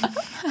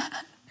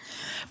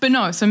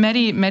no. So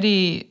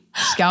Maddie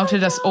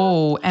scouted us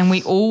all, and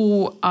we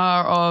all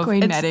are of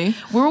Queen Maddie.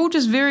 We're all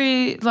just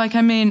very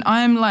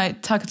I'm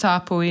like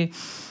Takatapui,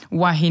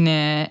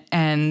 Wahine,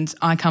 and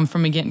I come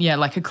from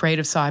like a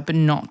creative side, but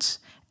not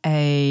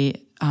a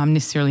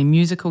necessarily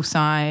musical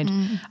side.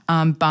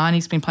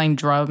 Barney's been playing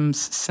drums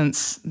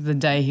since the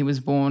day he was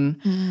born.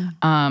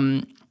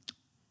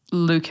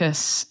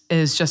 Lucas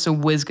is just a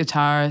whiz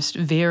guitarist,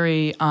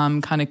 very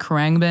kind of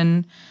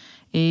Khruangbin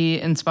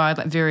inspired,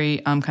 like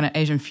very kind of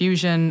Asian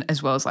fusion,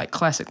 as well as like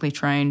classically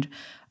trained.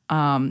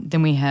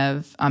 Then we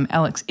have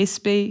Alex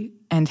Espy,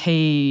 and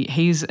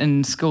he's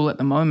in school at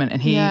the moment,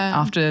 and he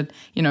after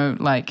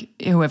like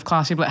he'll have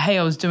class, he'll be like, hey,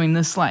 I was doing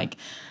this like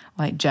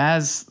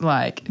jazz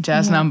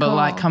number, cool.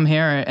 like come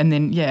here, and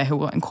then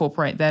he'll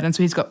incorporate that, and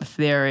so he's got the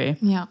theory.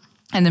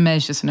 And then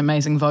Mad's just an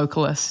amazing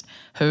vocalist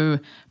who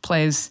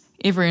plays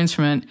every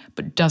instrument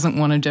but doesn't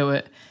want to do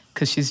it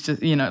because she's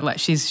just like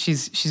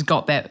she's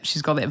got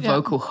that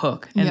vocal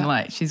hook, and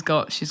like she's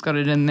got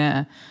it in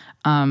there.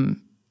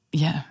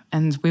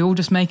 And we all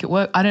just make it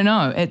work. I don't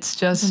know,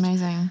 it's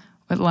amazing.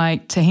 But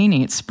like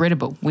tahini, it's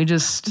spreadable. We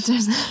just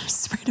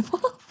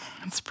spreadable.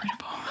 It's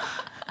spreadable.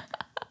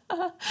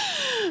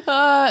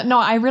 No,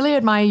 I really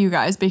admire you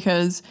guys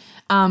because,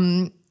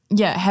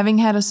 having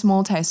had a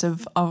small taste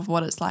of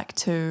what it's like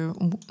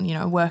to,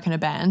 work in a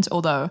band,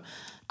 although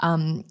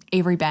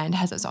every band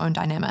has its own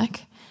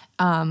dynamic,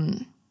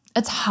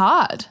 it's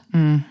hard.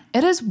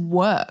 It is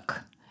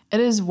work. It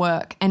is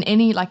work. And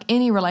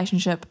any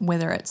relationship,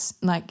 whether it's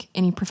like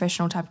any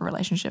professional type of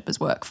relationship, is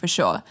work for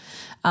sure.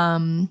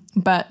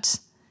 But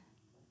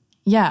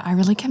yeah, I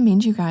really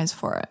commend you guys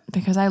for it,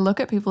 because I look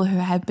at people who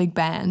have big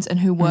bands and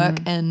who work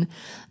in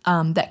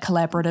that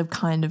collaborative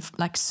kind of,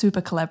 like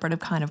super collaborative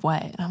kind of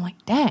way. And I'm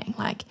like, dang,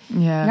 like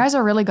you guys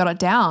have really got it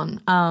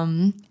down.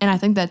 And I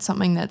think that's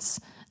something that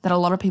a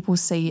lot of people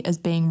see as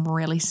being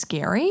really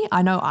scary.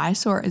 I know I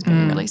saw it as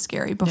being really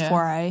scary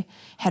before I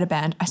had a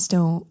band. I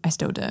still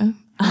do.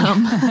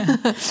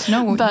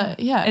 No, but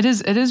it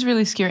is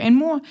really scary. And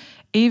more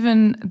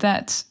even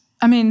that,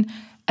 I mean,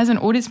 as an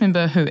audience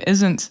member who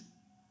isn't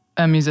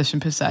a musician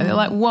per se, they're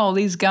like, whoa,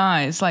 these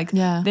guys, like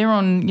they're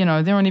on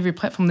every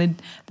platform.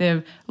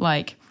 They're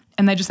like,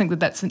 and they just think that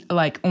that's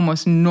like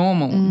almost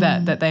normal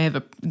that they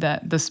have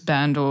that this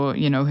band or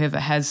whoever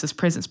has this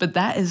presence. But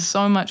that is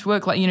so much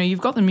work. Like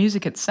you've got the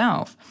music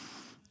itself,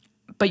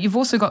 but you've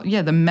also got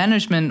the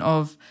management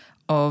of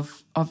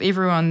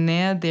everyone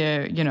there.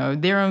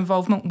 Their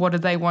involvement. What are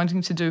they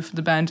wanting to do for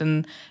the band,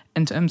 and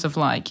in terms of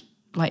like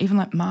even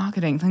like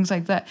marketing, things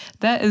like that.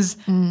 That is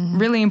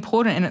really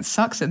important, and it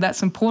sucks that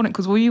that's important,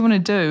 because all you want to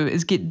do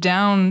is get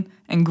down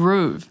and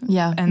groove.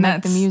 Yeah, and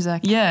make the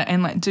music. Yeah,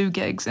 and like do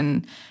gigs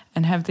and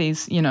have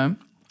these,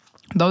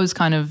 those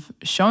kind of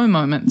show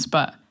moments.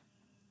 But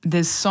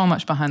there's so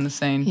much behind the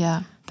scene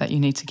that you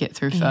need to get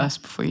through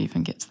first before you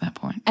even get to that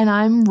point. And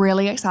I'm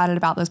really excited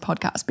about this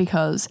podcast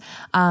because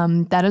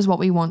that is what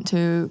we want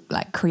to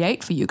like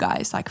create for you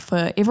guys, like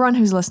for everyone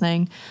who's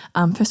listening.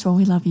 First of all,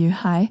 we love you.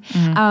 Hi.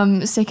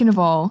 Second of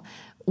all,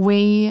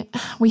 we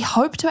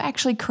hope to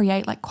actually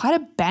create like quite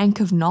a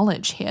bank of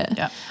knowledge here,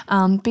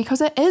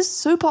 because it is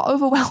super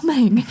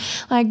overwhelming.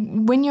 Like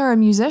when you're a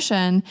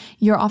musician,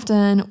 you're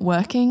often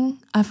working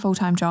a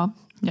full-time job.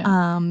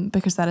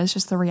 Because that is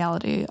just the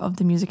reality of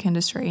the music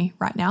industry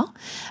right now.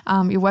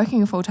 You're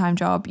working a full-time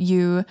job.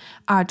 You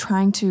are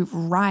trying to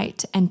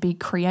write and be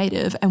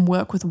creative and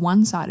work with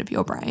one side of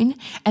your brain.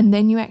 And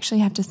then you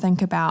actually have to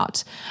think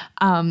about,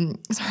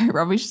 sorry,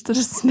 Robbie just did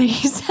a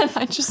sneeze and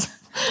I just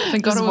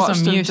thank God it was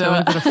on mute. I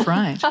would have got a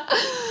fright.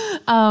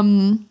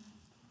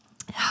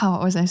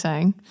 What was I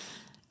saying?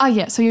 Oh,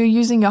 yeah. So you're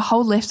using your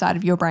whole left side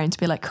of your brain to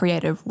be like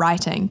creative,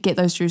 writing, get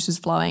those juices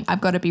flowing.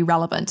 I've got to be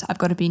relevant. I've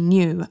got to be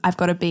new. I've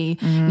got to be,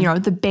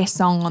 the best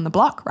song on the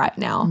block right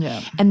now.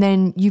 Yeah. And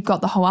then you've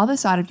got the whole other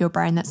side of your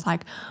brain that's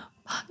like,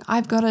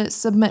 I've got to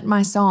submit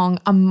my song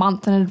a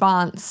month in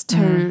advance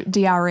to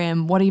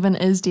DRM. What even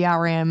is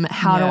DRM?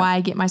 How do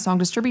I get my song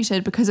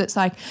distributed? Because it's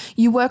like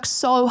you work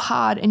so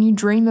hard and you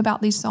dream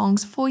about these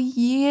songs for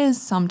years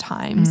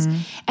sometimes.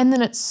 And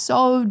then it's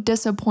so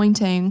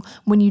disappointing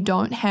when you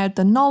don't have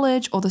the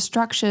knowledge or the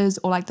structures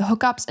or like the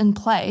hookups in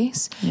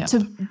place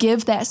to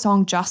give that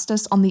song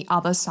justice on the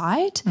other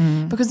side.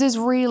 Because there's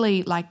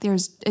really like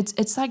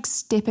it's like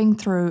stepping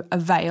through a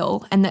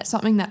veil, and that's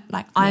something that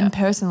like I'm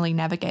personally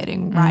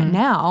navigating right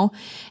now.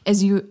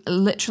 Is you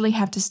literally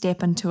have to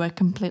step into a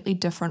completely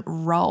different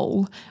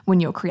role when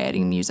you're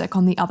creating music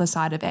on the other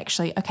side of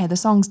actually, okay, the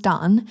song's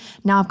done.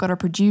 Now I've got to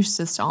produce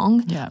the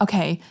song. Yeah.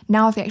 Okay,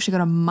 now I've actually got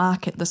to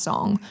market the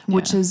song,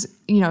 which is,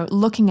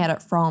 looking at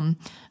it from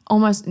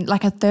almost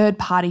like a third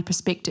party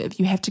perspective.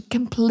 You have to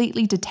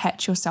completely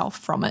detach yourself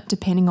from it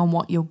depending on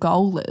what your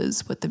goal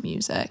is with the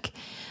music.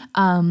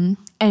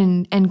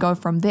 and go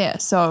from there.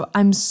 So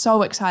I'm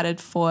so excited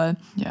for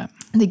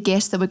the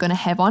guests that we're going to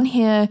have on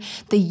here,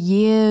 the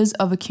years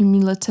of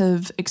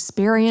accumulative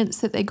experience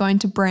that they're going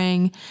to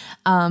bring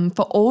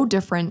for all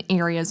different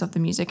areas of the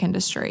music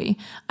industry.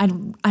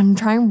 I'm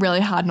trying really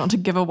hard not to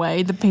give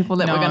away the people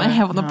that we're going to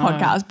have on the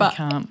podcast, but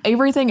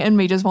everything in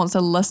me just wants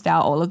to list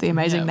out all of the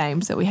amazing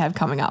names that we have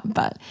coming up.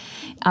 But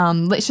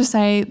let's just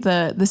say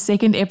the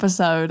second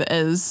episode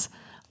is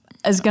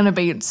going to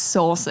be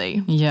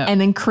saucy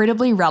and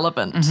incredibly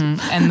relevant.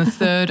 And the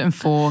third and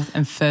fourth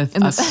and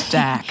fifth are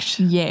stacked.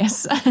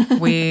 Yes.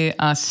 We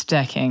are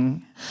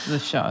stacking the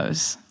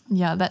shows.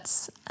 Yeah,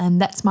 that's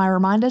my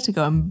reminder to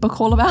go and book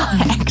all of our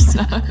acts.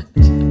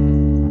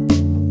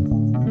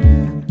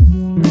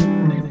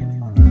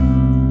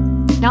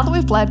 Now that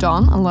we've blabbed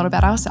on a lot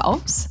about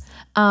ourselves,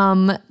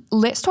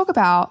 let's talk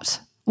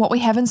about what we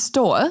have in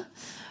store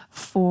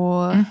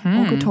for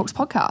All Good Talks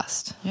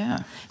podcast. Yeah.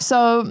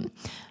 So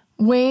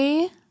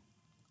we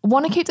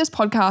want to keep this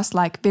podcast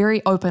like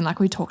very open, like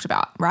we talked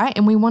about, right?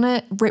 And we want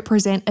to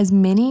represent as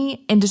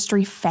many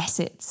industry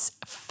facets.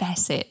 Sorry,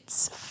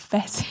 facets.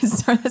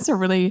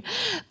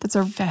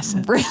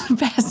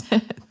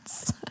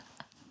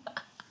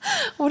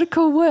 What a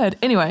cool word.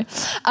 Anyway,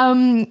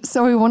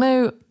 so we want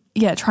to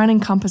try and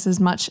encompass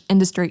as much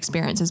industry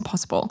experience as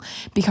possible,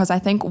 because I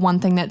think one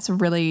thing that's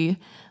really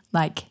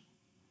like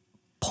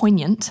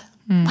poignant.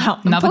 Wow,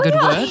 another good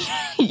word.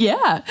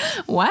 Yeah.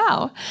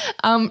 Wow.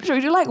 Should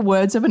we do like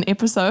words of an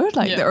episode?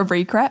 Like a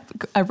recap?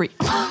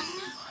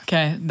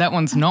 Okay, that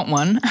one's not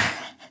one.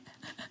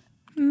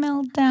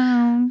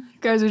 Meltdown.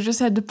 Guys, we just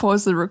had to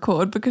pause the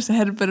record because I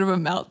had a bit of a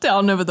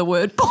meltdown over the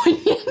word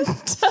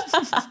poignant.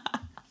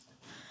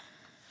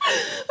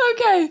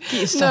 Okay. Get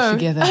your stuff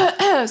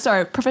together.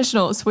 Sorry,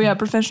 professionals. We are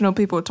professional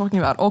people talking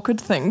about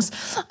awkward things.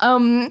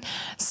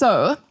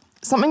 So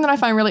something that I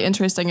find really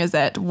interesting is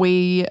that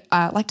we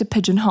like to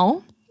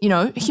pigeonhole,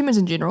 humans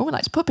in general. We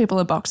like to put people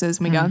in boxes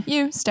and we go,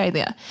 you stay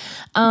there.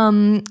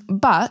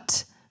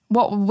 But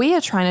what we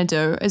are trying to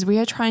do is we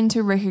are trying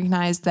to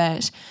recognize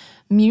that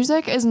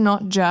music is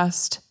not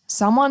just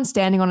someone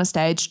standing on a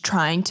stage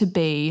trying to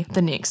be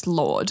the next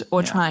Lord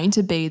or trying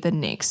to be the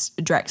next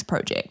Drax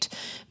project.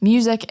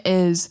 Music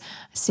is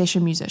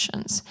session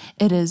musicians.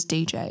 It is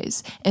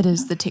DJs. It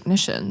is the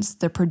technicians,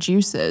 the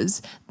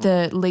producers,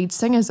 the lead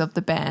singers of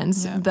the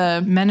bands,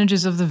 the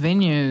managers of the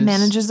venues,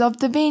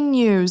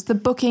 the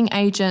booking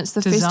agents,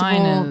 the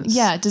designers.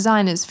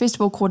 Designers,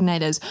 festival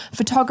coordinators,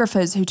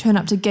 photographers who turn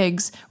up to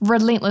gigs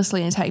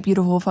relentlessly and take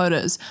beautiful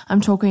photos. I'm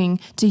talking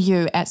to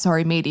you at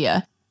Sorry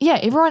Media. Yeah,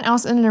 everyone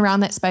else in and around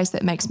that space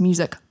that makes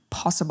music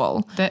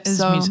possible. That is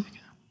music.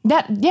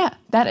 That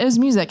is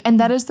music. And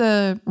that is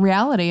the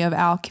reality of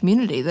our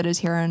community that is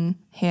here in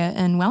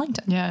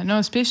Wellington. Yeah, no,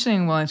 especially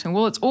in Wellington.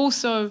 Well, it's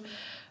also,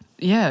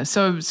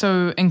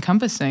 so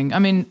encompassing. I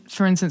mean,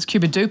 for instance,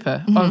 Cuba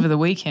Duper over the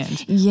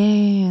weekend.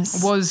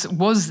 Yes.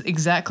 Was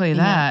exactly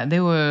that.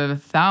 There were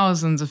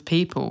thousands of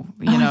people,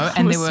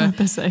 and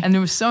there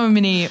were so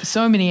many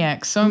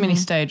acts, so many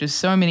stages,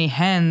 so many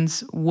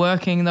hands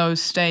working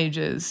those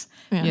stages.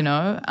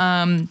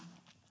 And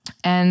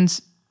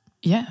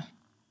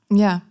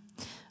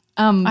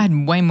I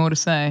had way more to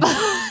say.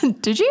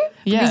 Did you?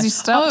 Yeah. Because you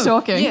stopped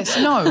talking. Yes.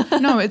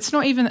 No, it's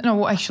not even. No,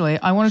 well, actually,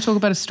 I want to talk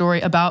about a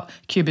story about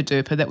Cuba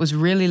Duper that was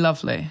really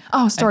lovely.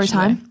 Oh, story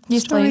time.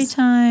 Yes, please.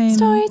 Story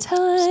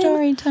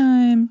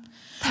time.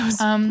 That was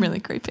really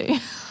creepy.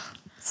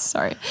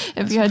 Sorry.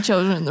 If you had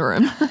children in the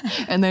room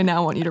and they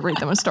now want you to read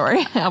them a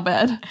story, how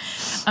bad?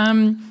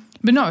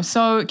 But no,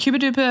 so Cuba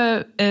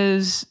Duper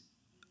is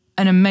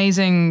an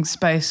amazing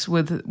space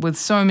with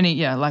so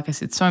many, like I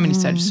said, so many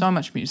stages, so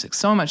much music,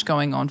 so much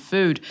going on,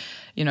 food,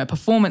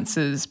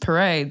 performances,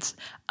 parades.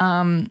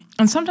 And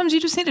sometimes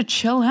you just need to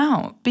chill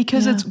out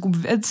because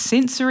it's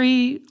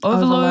sensory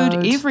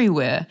overload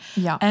everywhere.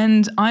 Yeah.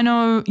 And I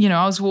know,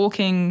 I was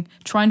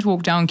trying to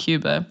walk down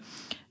Cuba.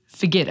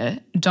 Forget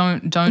it.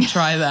 Don't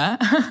try that.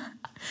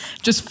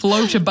 Just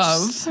float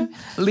above.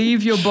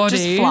 Leave your body.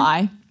 Just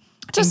fly.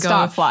 Just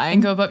start flying.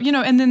 And go above,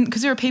 and then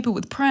because there are people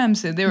with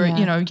prams, there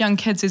are, young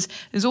kids,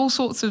 there's all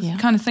sorts of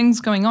kind of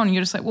things going on. And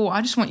you're just like, well,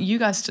 I just want you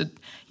guys to,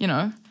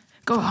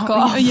 go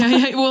home.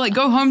 Yeah. Well, like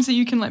go home so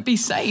you can like be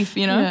safe,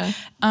 Yeah.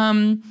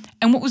 And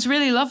what was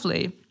really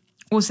lovely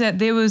was that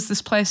there was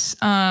this place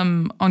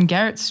on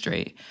Garrett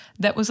Street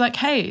that was like,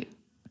 hey,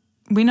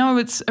 we know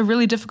it's a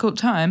really difficult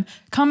time.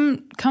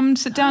 Come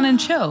sit down and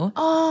chill.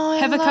 Oh,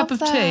 have a cup of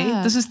tea.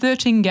 This is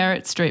 13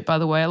 Garrett Street, by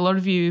the way. A lot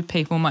of you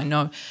people might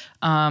know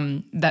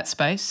that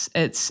space.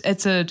 It's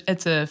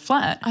a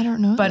flat. I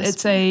don't know. But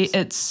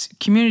it's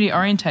community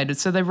orientated.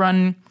 So they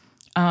run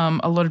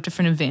a lot of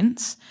different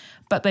events,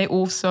 but they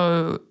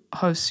also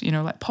host,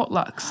 like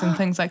potlucks and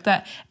things like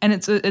that. And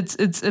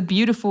it's a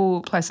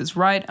beautiful place. It's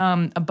right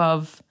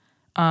above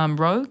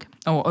Rogue,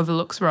 or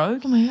overlooks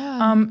Rogue. Oh my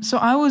God. So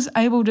I was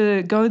able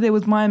to go there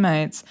with my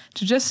mates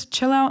to just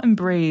chill out and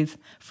breathe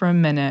for a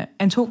minute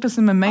and talk to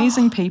some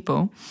amazing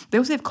people. They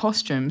also have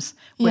costumes,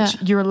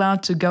 which you're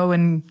allowed to go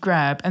and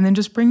grab and then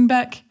just bring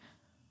back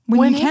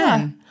when you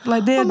can.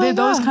 Like they're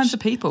those gosh. kinds of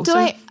people. Do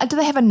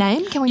they have a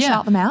name? Can we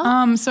shout them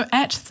out? So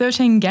at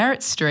 13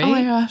 Garrett Street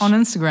on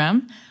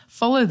Instagram,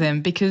 follow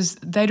them because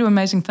they do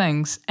amazing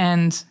things.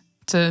 And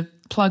to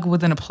plug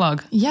within a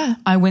plug,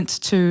 I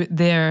went to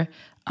their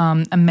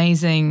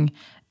amazing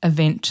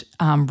event,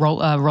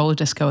 roller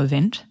disco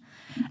event.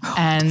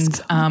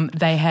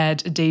 They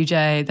had a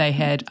DJ, they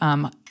had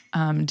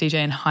DJ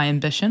and High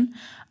Ambition.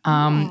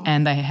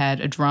 And they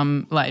had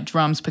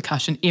drums,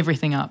 percussion,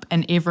 everything up,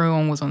 and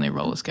everyone was on their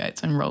roller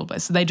skates and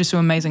rollerblades. So they just do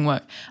amazing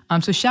work.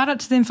 So shout out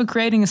to them for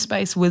creating a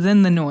space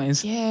within the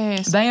noise.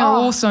 Yes. They are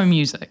also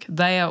music.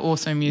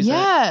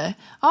 Yeah.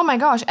 Oh my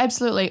gosh,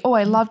 absolutely. Oh,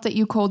 I love that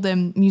you called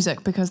them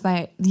music because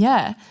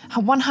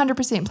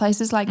 100%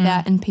 places like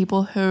that and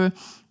people who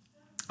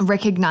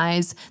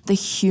recognize the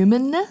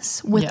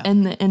humanness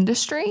within the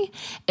industry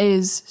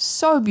is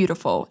so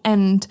beautiful.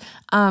 And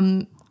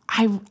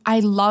I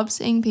love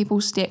seeing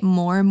people step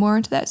more and more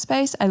into that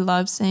space. I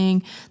love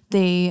seeing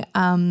the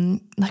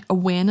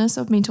awareness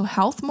of mental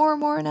health more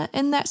and more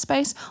in that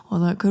space,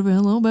 although it could be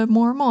a little bit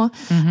more and more.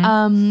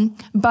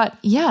 But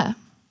yeah,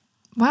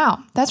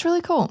 wow, that's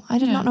really cool. I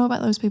did not know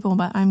about those people,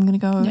 but I'm going to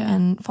go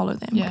and follow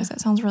them because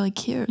that sounds really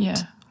cute. Yeah.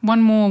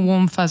 One more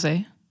warm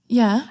fuzzy.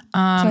 Yeah,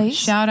 please.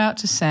 Shout out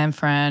to San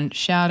Fran.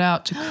 Shout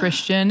out to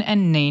Christian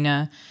and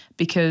Nina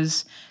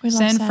because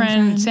San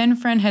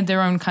Fran had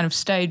their own kind of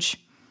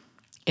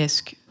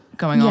stage-esque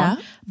going on.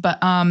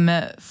 But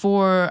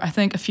for, I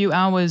think, a few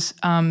hours,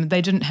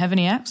 they didn't have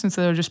any acts, and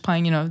so they were just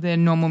playing, their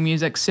normal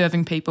music,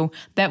 serving people.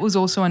 That was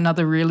also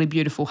another really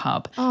beautiful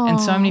hub. And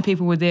so many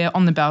people were there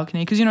on the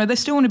balcony because, they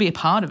still want to be a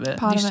part of it.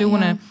 They still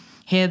want to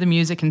hear the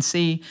music and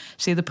see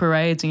the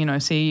parades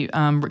and, see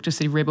Richter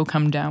City Rebel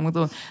come down with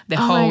their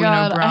whole,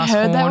 brass horn. I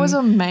heard that was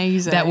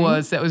amazing. That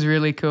was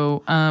really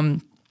cool.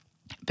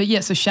 But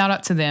yeah, so shout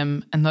out to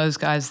them and those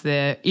guys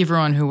there,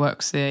 everyone who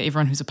works there,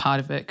 everyone who's a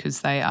part of it,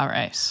 because they are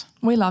ace.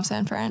 We love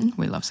San Fran.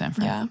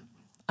 Yeah.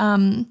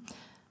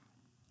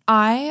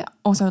 I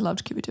also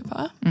loved Cuba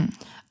Duper.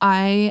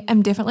 I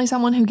am definitely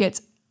someone who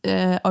gets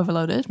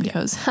overloaded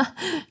because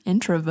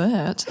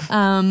introvert.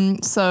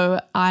 So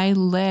I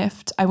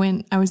left. I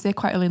was there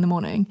quite early in the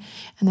morning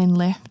and then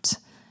left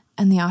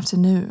in the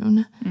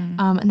afternoon.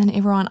 And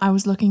then I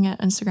was looking at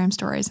Instagram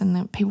stories and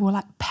then people were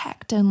like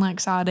packed in like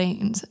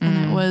sardines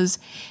and it was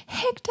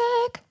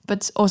hectic,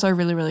 but also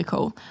really, really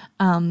cool.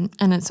 And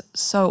it's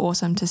so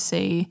awesome to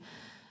see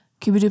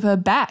Cuba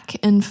Duper back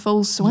in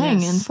full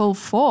swing, in full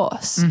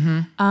force.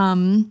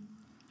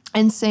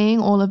 And seeing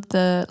all of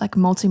the like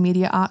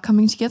multimedia art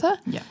coming together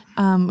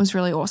was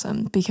really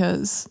awesome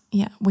because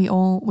we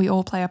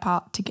all play a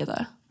part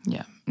together.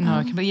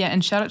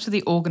 And shout out to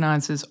the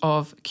organisers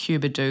of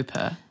Cuba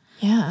Duper.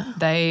 Yeah.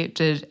 They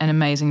did an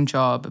amazing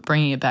job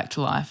bringing it back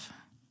to life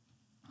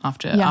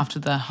after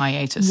the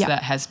hiatus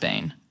that has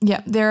been.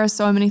 Yeah, there are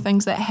so many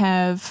things that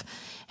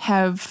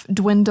have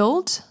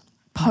dwindled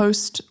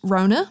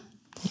post-Rona.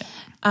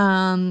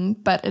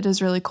 But it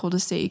is really cool to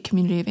see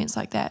community events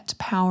like that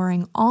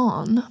powering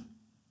on.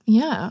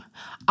 Yeah.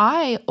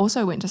 I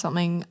also went to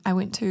something.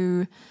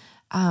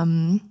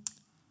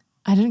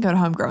 I didn't go to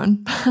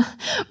Homegrown,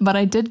 but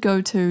I did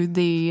go to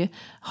the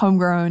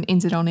Homegrown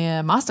NZ On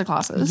Air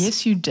masterclasses.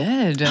 Yes, you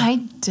did. I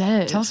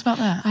did. Tell us about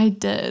that. I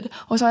did.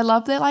 Also, I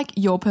love that like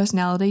your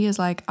personality is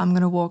like, I'm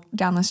going to walk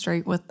down the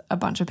street with a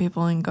bunch of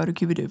people and go to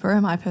Cuba Duper.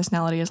 And my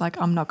personality is like,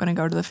 I'm not going to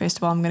go to the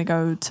festival. I'm going to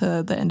go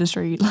to the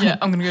industry. Like,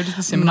 I'm going to go to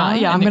the seminar.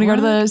 I'm going to go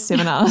to the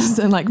seminars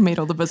and like meet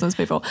all the business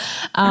people.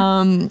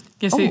 You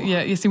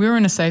see, we were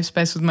in a safe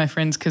space with my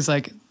friends because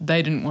like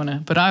they didn't want to,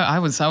 but I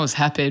was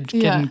happy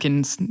getting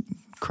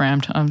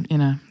crammed.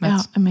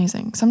 That's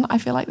amazing. I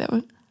feel like that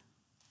would.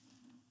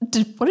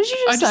 What did you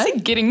just say? I just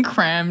said getting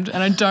crammed,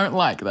 and I don't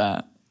like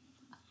that.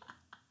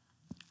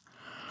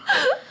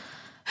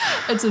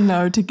 It's a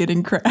no to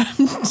getting crammed.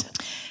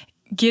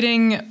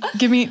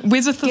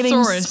 Where's a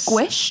thesaurus?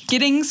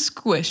 Getting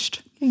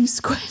squished. Getting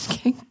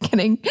squished.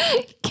 Getting.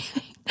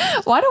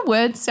 Why do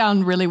words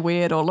sound really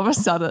weird all of a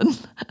sudden?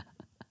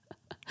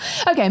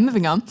 Okay,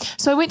 moving on.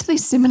 So I went to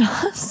these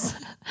seminars,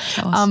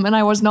 and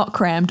I was not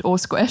crammed or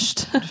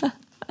squished.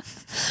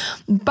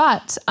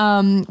 But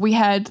we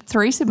had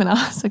 3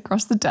 seminars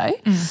across the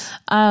day.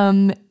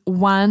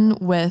 One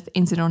with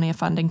NZ On Air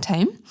funding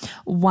team,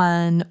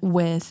 one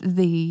with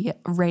the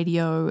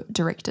radio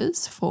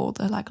directors for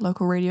the like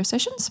local radio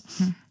stations,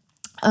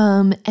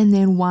 and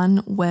then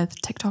one with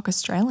TikTok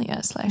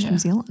Australia / New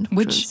Zealand,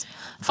 which was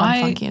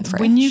fun, funky and fresh.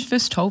 When you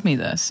first told me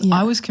this,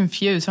 I was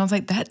confused. I was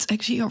like, that's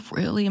actually a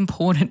really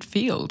important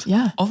field.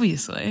 Yeah.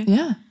 Obviously.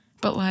 Yeah.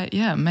 But like,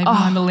 maybe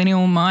my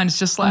millennial mind is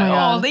just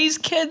like, these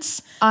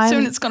kids,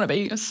 soon it's going to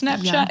be a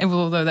Snapchat,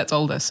 although that's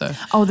older, so.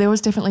 Oh, there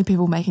was definitely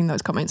people making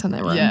those comments in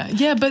their room.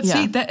 Yeah, but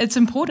see, it's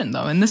important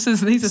though, and these are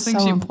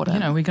things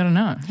important. We got to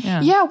know.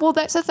 Yeah, well,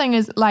 that's the thing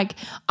is like,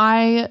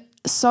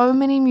 so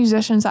many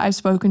musicians that I've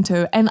spoken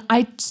to, and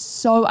I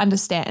so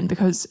understand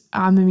because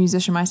I'm a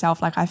musician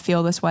myself, like I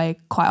feel this way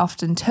quite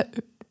often too.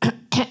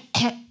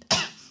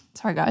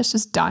 Sorry guys,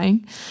 just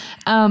dying.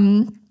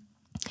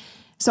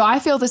 So I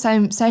feel the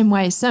same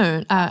way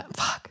soon. I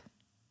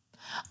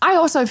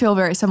also feel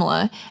very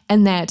similar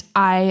in that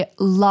I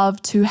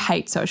love to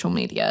hate social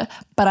media,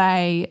 but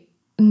I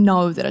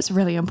know that it's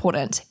really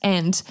important.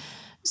 And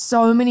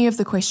so many of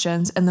the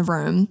questions in the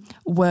room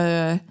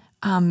were,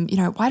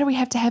 why do we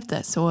have to have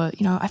this? Or,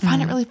 I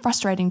find it really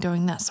frustrating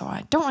doing this, or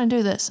I don't want to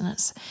do this.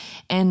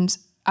 And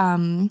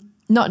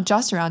not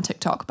just around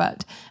TikTok,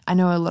 but I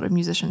know a lot of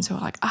musicians who are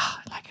like,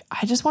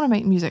 I just want to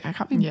make music. I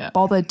can't be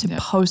bothered to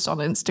post on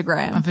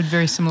Instagram. I've had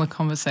very similar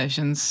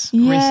conversations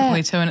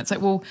recently too. And it's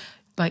like, well,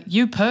 like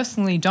you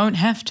personally don't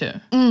have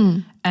to.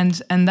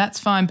 And that's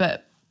fine.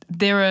 But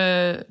there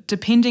are,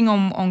 depending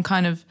on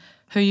kind of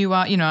who you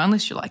are,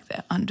 unless you're like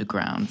that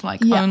underground,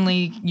 like you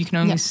can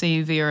only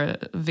see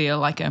via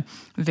like a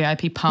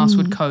VIP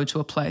password code to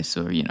a place,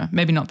 or,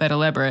 maybe not that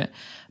elaborate,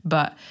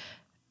 but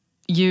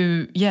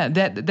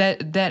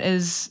that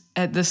is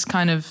at this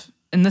kind of,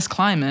 in this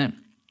climate,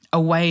 a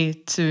way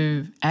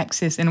to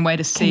access and a way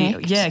to see,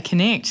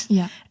 connect.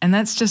 Yeah. And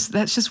that's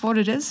just what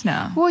it is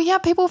now. Well, yeah,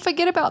 people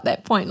forget about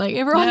that point. Like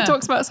everyone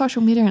talks about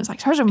social media and it's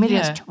like social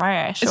media is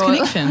trash. It's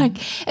connection.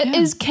 It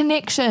is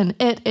connection.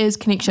 It is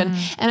connection.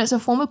 And it's a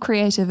form of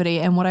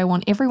creativity. And what I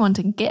want everyone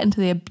to get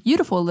into their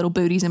beautiful little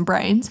booties and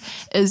brains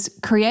is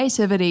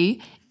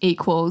creativity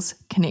equals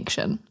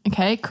connection.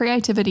 Okay,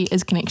 creativity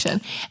is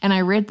connection, and I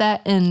read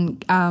that in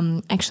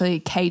actually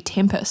Kay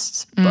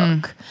Tempest's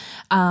book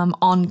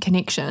on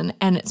connection,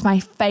 and it's my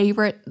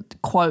favorite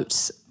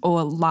quote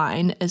or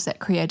line is that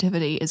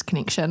creativity is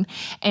connection.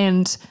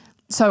 And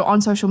so on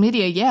social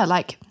media,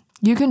 like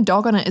you can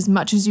dog on it as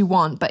much as you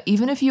want, but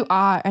even if you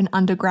are an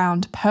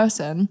underground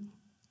person,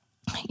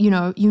 you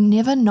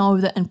never know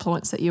the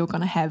influence that you're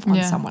going to have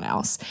on someone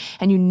else,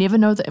 and you never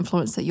know the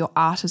influence that your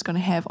art is going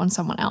to have on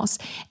someone else.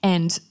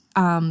 And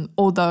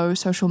although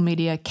social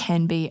media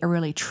can be a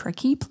really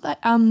tricky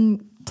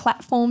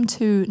platform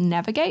to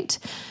navigate,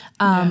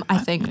 I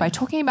think by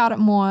talking about it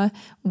more,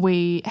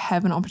 we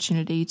have an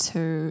opportunity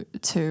to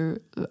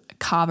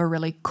carve a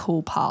really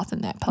cool path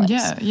in that place.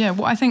 Yeah.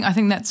 Well, I think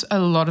that's a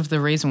lot of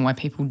the reason why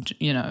people,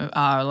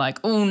 are like,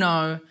 oh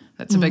no,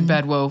 that's a big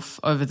bad wolf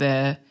over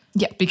there.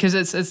 Yeah, because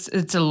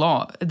it's a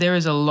lot. There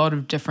is a lot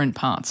of different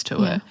parts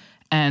to it,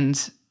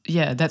 and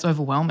that's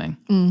overwhelming.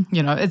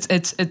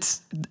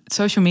 It's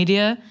social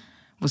media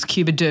was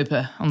Cuba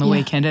duper on the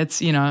weekend.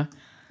 It's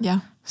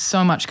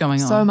so much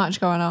going on. So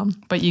much going on.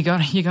 But you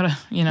gotta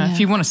if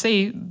you want to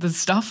see the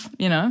stuff,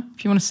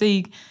 if you want to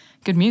see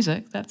good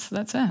music, that's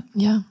it.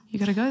 Yeah, you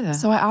gotta go there.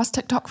 So I asked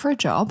TikTok for a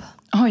job.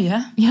 Oh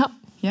yeah. Yep.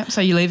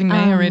 So you're leaving me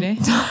already?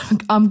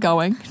 I'm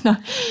going.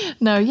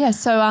 No. Yeah.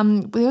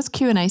 So there was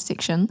Q&A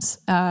sections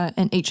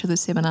in each of the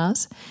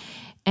seminars,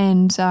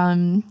 and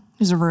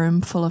there's a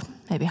room full of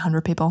maybe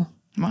 100 people.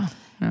 Wow.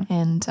 Yeah.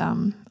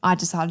 And I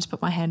decided to put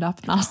my hand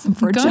up and ask them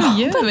for a job. Go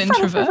you,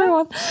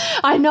 introvert.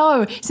 I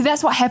know. See,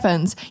 that's what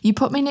happens. You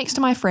put me next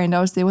to my friend.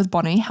 I was there with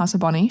Bonnie, House of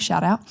Bonnie,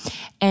 shout out.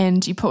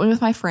 And you put me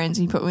with my friends,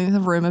 and you put me with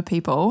a room of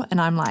people,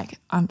 and I'm like,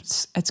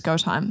 it's go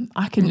time.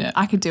 I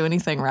could do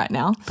anything right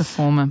now.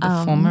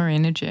 Performer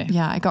energy.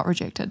 Yeah, I got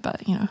rejected,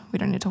 but we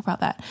don't need to talk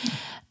about that.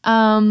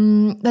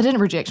 They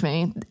didn't reject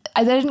me.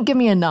 They didn't give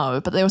me a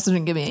no, but they also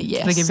didn't give me a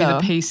yes. They give you the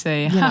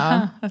PC.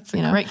 That's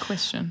a great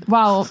question.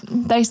 Well,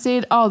 they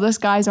said, oh, this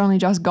guy's only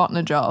just gotten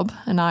a job.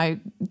 And I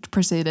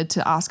proceeded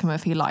to ask him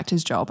if he liked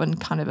his job and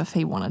kind of if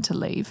he wanted to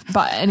leave.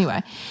 But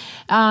anyway.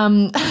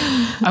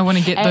 I want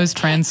to get those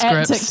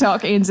transcripts. At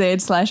TikTok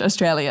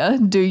NZ/Australia,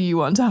 do you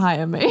want to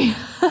hire me?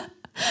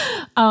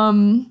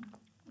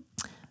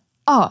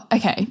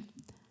 Okay.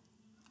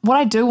 What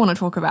I do want to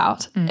talk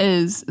about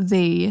is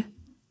the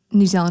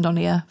New Zealand On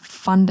Air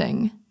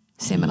funding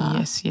seminar.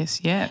 Yes.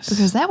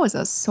 Because that was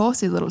a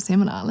saucy little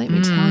seminar, let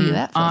me tell you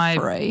that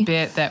for free. I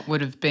bet that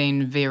would have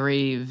been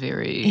very,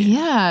 very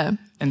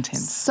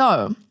intense.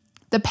 So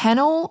the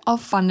panel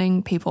of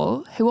funding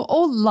people, who are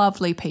all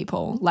lovely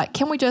people, like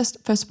can we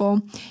just, first of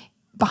all,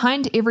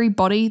 behind every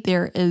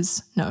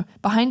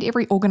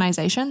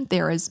organization,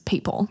 there is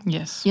people.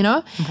 Yes.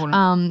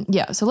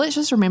 Important. So let's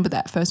just remember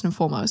that first and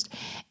foremost.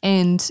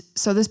 And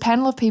so this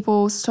panel of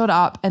people stood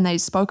up and they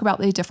spoke about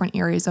the different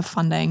areas of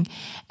funding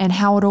and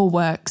how it all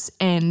works.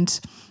 And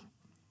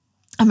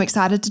I'm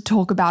excited to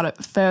talk about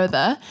it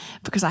further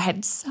because I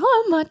had so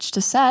much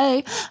to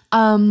say.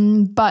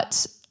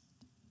 But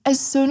as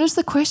soon as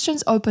the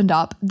questions opened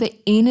up, the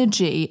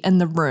energy in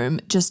the room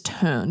just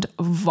turned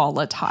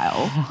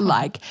volatile.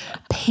 Like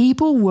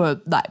people were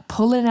like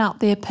pulling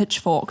out their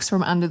pitchforks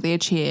from under their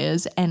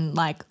chairs and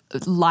like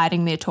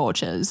lighting their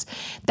torches.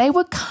 They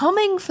were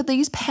coming for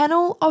these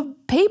panel of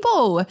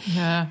people.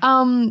 Yeah.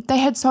 They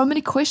had so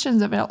many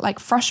questions about like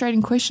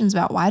frustrating questions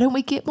about why don't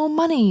we get more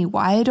money?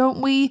 Why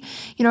don't we,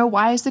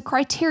 why is the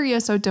criteria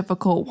so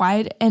difficult?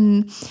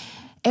 And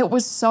it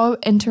was so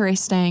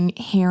interesting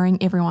hearing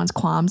everyone's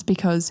qualms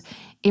because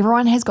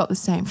everyone has got the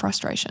same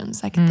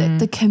frustrations. Like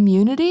the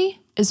community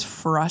is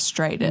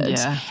frustrated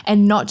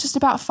and not just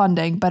about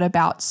funding, but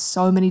about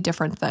so many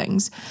different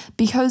things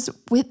because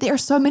there are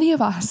so many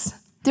of us.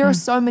 There are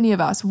so many of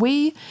us.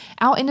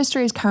 Our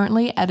industry is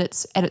currently at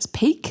its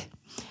peak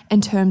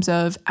in terms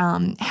of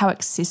how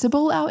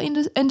accessible our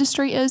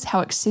industry is,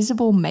 how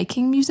accessible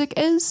making music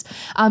is,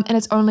 and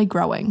it's only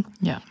growing.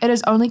 Yeah. It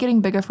is only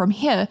getting bigger from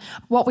here.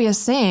 What we are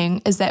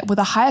seeing is that with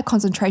a higher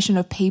concentration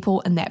of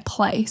people in that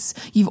place,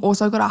 you've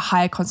also got a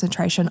higher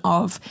concentration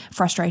of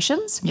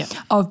frustrations,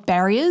 of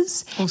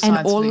barriers, all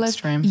sides of the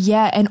extreme.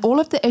 And all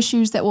of the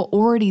issues that were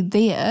already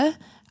there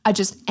are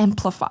just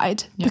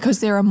amplified because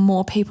there are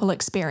more people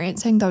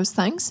experiencing those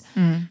things.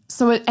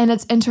 So,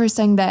 it's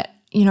interesting that,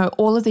 you know,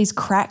 all of these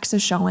cracks are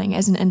showing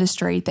as an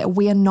industry that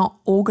we are not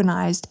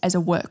organized as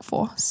a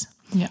workforce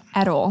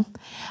at all.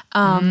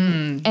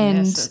 And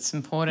yes, it's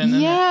important.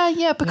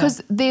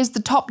 Because there's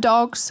the top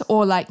dogs,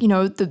 or like, you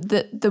know,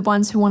 the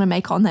ones who want to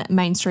make on that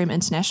mainstream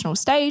international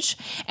stage,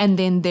 and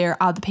then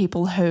there are the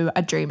people who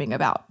are dreaming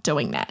about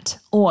doing that,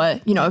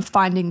 or, you know,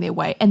 finding their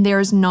way, and there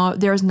is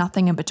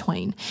nothing in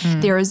between.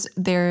 There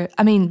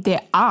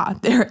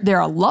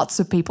are lots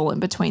of people in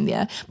between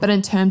there, but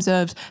in terms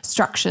of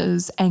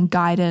structures and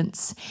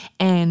guidance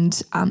and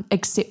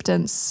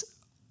acceptance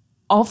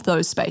of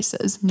those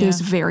spaces,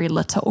 there's very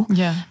little.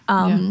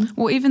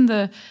 Well,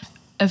 even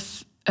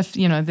if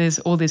you know, there's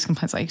all these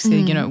complaints, like you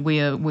said, you know,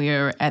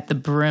 we're at the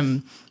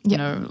brim, you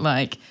know,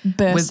 like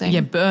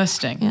bursting.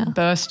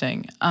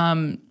 Bursting.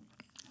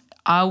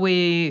 Are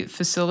we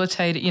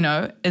facilitating? You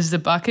know, is the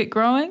bucket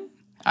growing?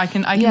 I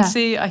can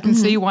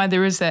see why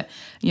there is that,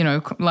 you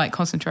know, like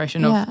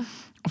concentration of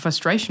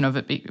frustration of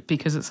it,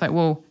 because it's like,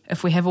 well,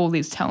 if we have all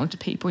these talented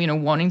people, you know,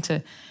 wanting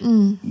to,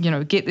 you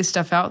know, get this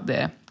stuff out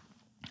there,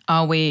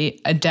 are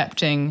we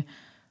adapting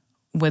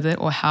with it,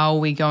 or how are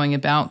we going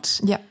about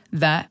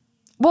that?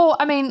 Well,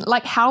 I mean,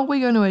 like, how are we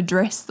going to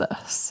address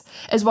this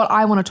is what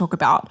I want to talk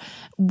about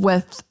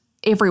with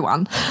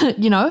everyone,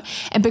 you know,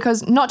 and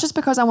not just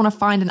because I want to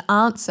find an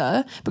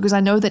answer, because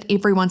I know that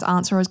everyone's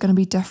answer is going to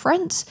be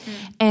different.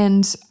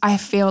 And I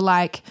feel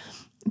like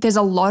there's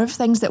a lot of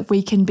things that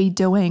we can be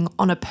doing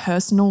on a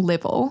personal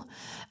level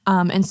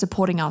and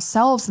supporting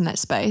ourselves in that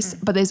space.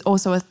 But there's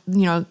also,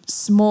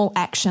 small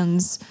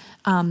actions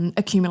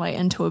accumulate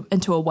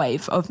into a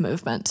wave of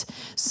movement.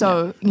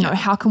 So, you know,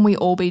 how can we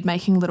all be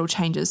making little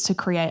changes to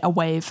create a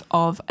wave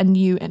of a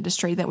new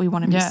industry that we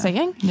want to be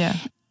seeing? Yeah.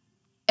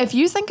 If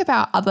you think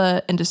about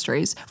other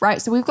industries,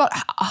 right? So we've got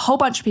a whole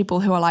bunch of people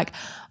who are like,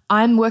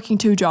 I'm working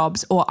 2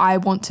 jobs, or I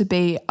want to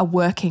be a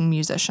working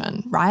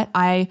musician, right?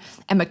 I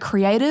am a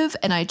creative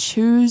and I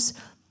choose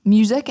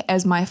music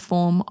as my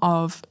form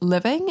of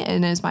living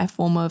and as my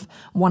form of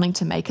wanting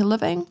to make a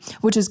living,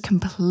 which is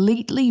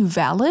completely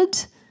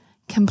valid.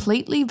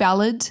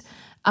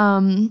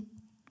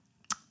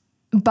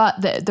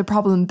 But the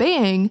problem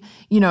being,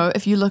 you know,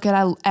 if you look at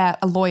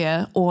a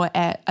lawyer or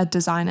at a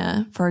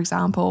designer, for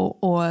example,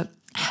 or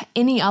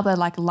any other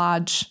like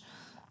large,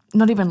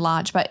 not even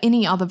large, but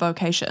any other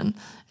vocation.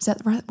 Is that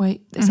the right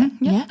way? Is that?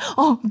 Yeah.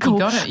 Oh, cool. You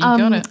got it. You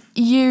got it.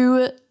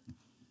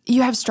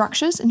 You have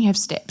structures and you have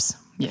steps.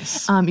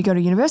 Yes. You go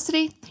to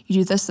university, you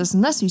do this, this,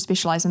 and this, you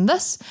specialize in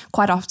this.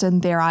 Quite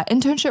often there are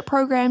internship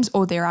programs,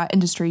 or there are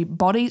industry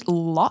bodies,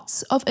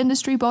 lots of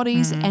industry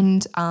bodies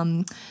and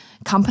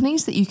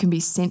companies that you can be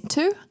sent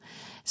to.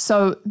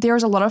 So there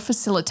is a lot of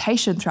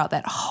facilitation throughout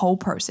that whole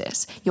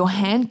process. Your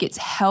hand gets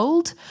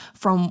held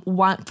from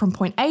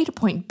point A to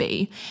point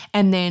B,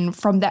 and then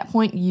from that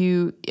point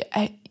you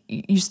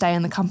stay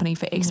in the company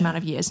for X amount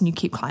of years, and you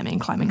keep climbing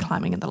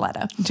in the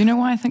ladder. Do you know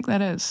why I think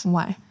that is?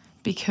 Why?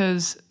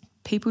 Because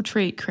people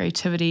treat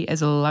creativity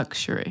as a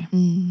luxury.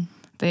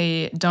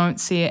 They don't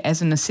see it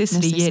as a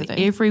necessity, yet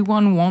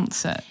everyone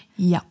wants it.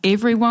 Yeah.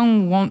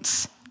 Everyone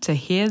wants to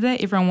hear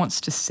that. Everyone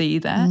wants to see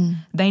that.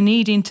 They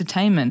need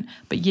entertainment,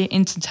 but yet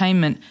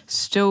entertainment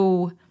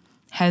still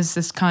has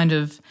this kind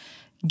of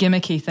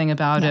gimmicky thing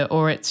about it,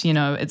 or it's, you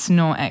know, it's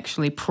not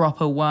actually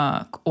proper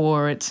work,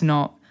 or it's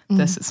not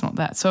this, it's not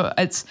that. So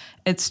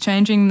it's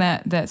changing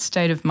that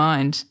state of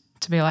mind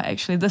to be like,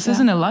 actually, this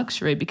isn't a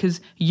luxury,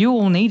 because you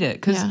all need it,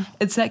 because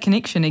it's that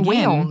connection again.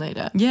 We all need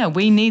it. Yeah,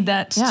 we need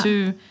that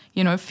to,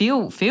 you know,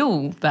 feel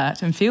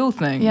that and feel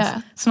things.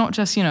 Yeah. It's not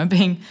just, you know,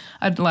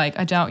 I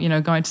doubt, you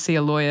know, going to see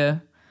a lawyer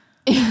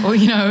or,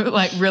 you know,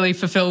 like really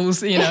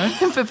fulfills, you know.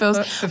 fulfills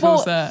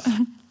that.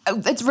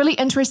 It's really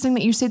interesting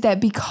that you said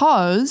that,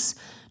 because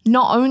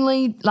not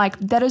only, like,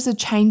 that is a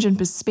change in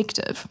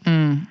perspective.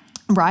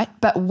 Right?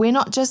 But we're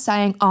not just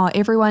saying,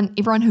 everyone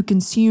who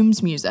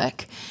consumes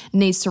music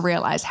needs to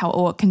realize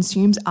or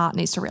consumes art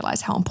needs to realize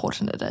how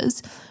important it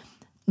is.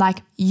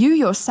 Like, you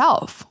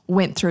yourself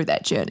went through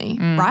that journey,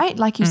 right?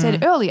 Like you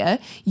said earlier,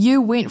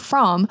 you went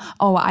from,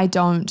 I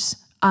don't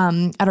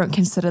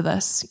consider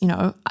this, you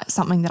know,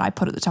 something that I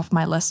put at the top of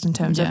my list in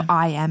terms of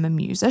I am a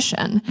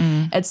musician.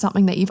 It's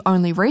something that you've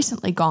only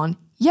recently gone,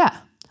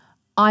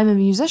 I'm a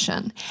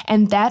musician.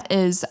 And that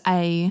is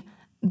a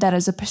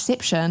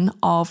perception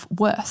of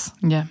worth.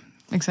 Yeah,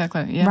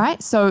 exactly. Yeah.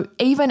 Right? So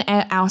even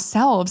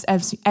ourselves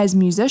as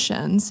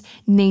musicians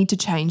need to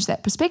change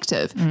that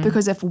perspective,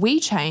 because if we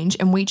change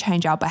and we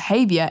change our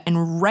behavior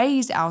and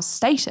raise our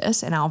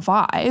status and our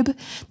vibe,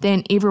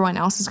 then everyone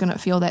else is going to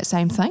feel that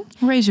same thing.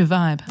 Raise your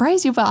vibe.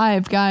 Raise your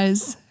vibe,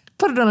 guys.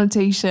 Put it on a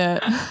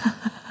t-shirt.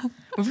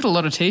 We've got a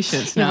lot of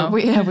t-shirts Yeah, now.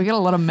 we got a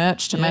lot of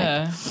merch to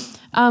make.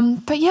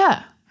 But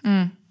yeah.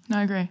 No,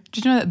 I agree.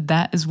 Did you know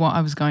that is what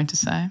I was going to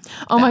say?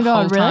 Oh my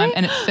God, whole time, really?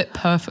 and it fit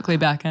perfectly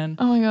back in.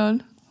 Oh my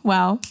God.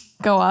 Wow.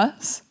 Go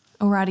us.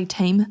 Alrighty,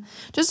 team.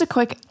 Just a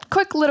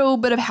quick little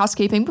bit of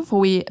housekeeping before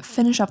we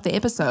finish up the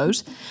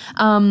episode.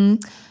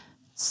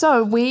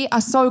 So we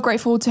are so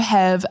grateful to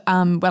have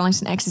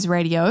Wellington Access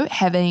Radio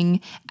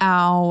having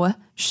our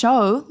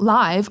show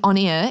live on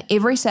air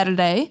every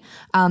second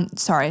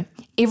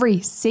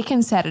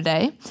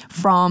Saturday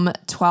from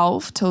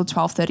 12 till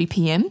 12:30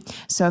 p.m.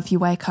 So if you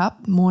wake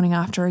up morning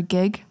after a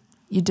gig,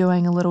 you're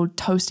doing a little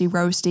toasty,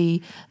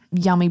 roasty,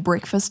 yummy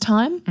breakfast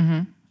time.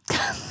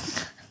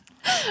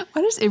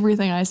 Why does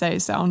everything I say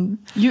sound...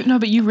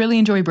 But you really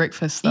enjoy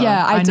breakfast, though.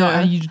 Yeah, I do. know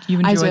you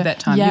enjoy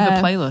that time. Yeah. You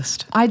have a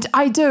playlist.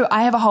 I do.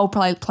 I have a whole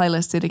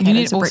playlist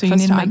dedicated to breakfast time.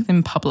 You need to make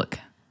them public.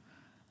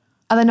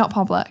 Are they not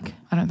public?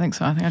 I don't think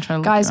so. I think I tried to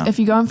look Guys, it up. if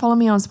you go and follow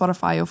me on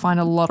Spotify, you'll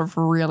find a lot of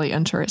really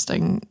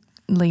interestingly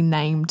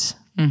named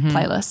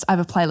playlists. I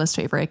have a playlist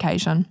for every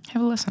occasion.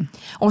 Have a listen.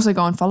 Also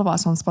go and follow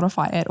us on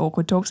Spotify at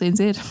Awkward Talks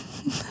NZ.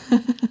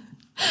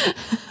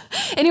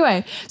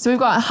 Anyway, so we've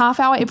got a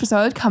half-hour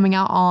episode coming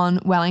out on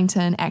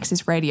Wellington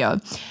Access Radio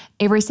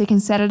every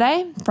second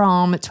Saturday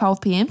from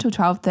 12 p.m. till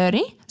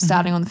 12:30,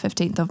 starting on the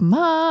 15th of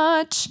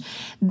March.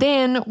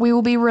 Then we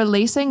will be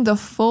releasing the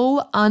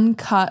full,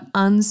 uncut,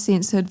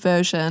 uncensored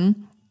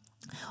version.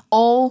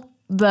 I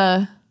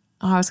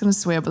was going to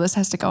swear, but this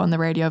has to go on the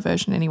radio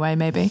version anyway,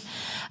 maybe.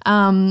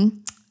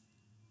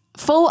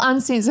 Full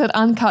uncensored,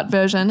 uncut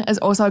version is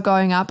also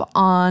going up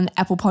on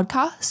Apple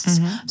Podcasts,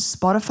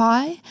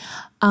 Spotify,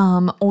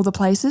 all the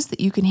places that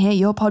you can hear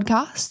your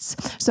podcasts.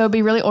 So it'd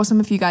be really awesome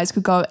if you guys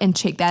could go and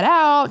check that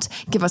out.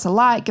 Give us a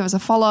like, give us a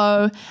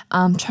follow,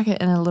 chuck it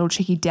in a little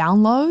cheeky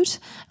download.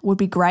 Would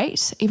be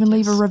great. Even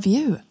leave a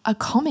review, a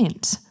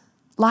comment,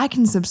 like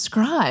and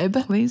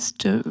subscribe. Please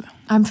do.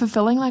 I'm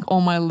fulfilling like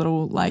all my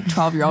little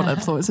 12-year-old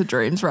influencer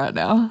dreams right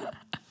now.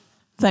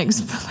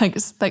 Thanks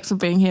for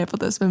being here for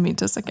this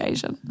momentous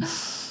occasion.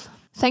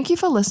 Thank you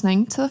for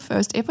listening to the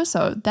first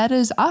episode. That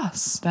is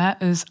us.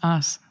 That is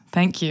us.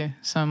 Thank you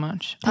so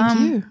much. Thank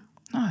you.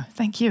 No,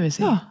 thank you,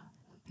 Issy. Oh.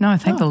 No,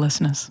 thank the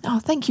listeners. Oh,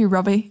 thank you,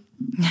 Robbie.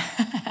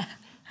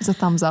 There's a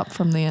thumbs up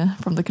from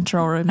the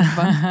control room.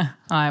 All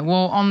right,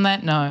 well, on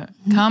that note,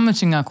 ka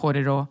mutu ngā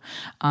kōrero,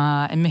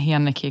 e mihi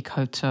ana ki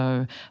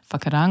koutou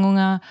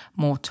whakarangunga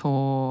mō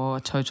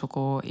tō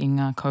tautoko i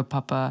ngā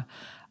kaupapa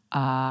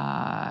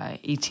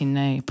i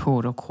tēnei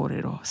pōro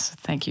kōrero. So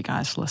thank you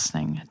guys for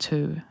listening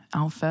to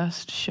our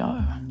first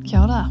show. Kia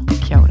ora.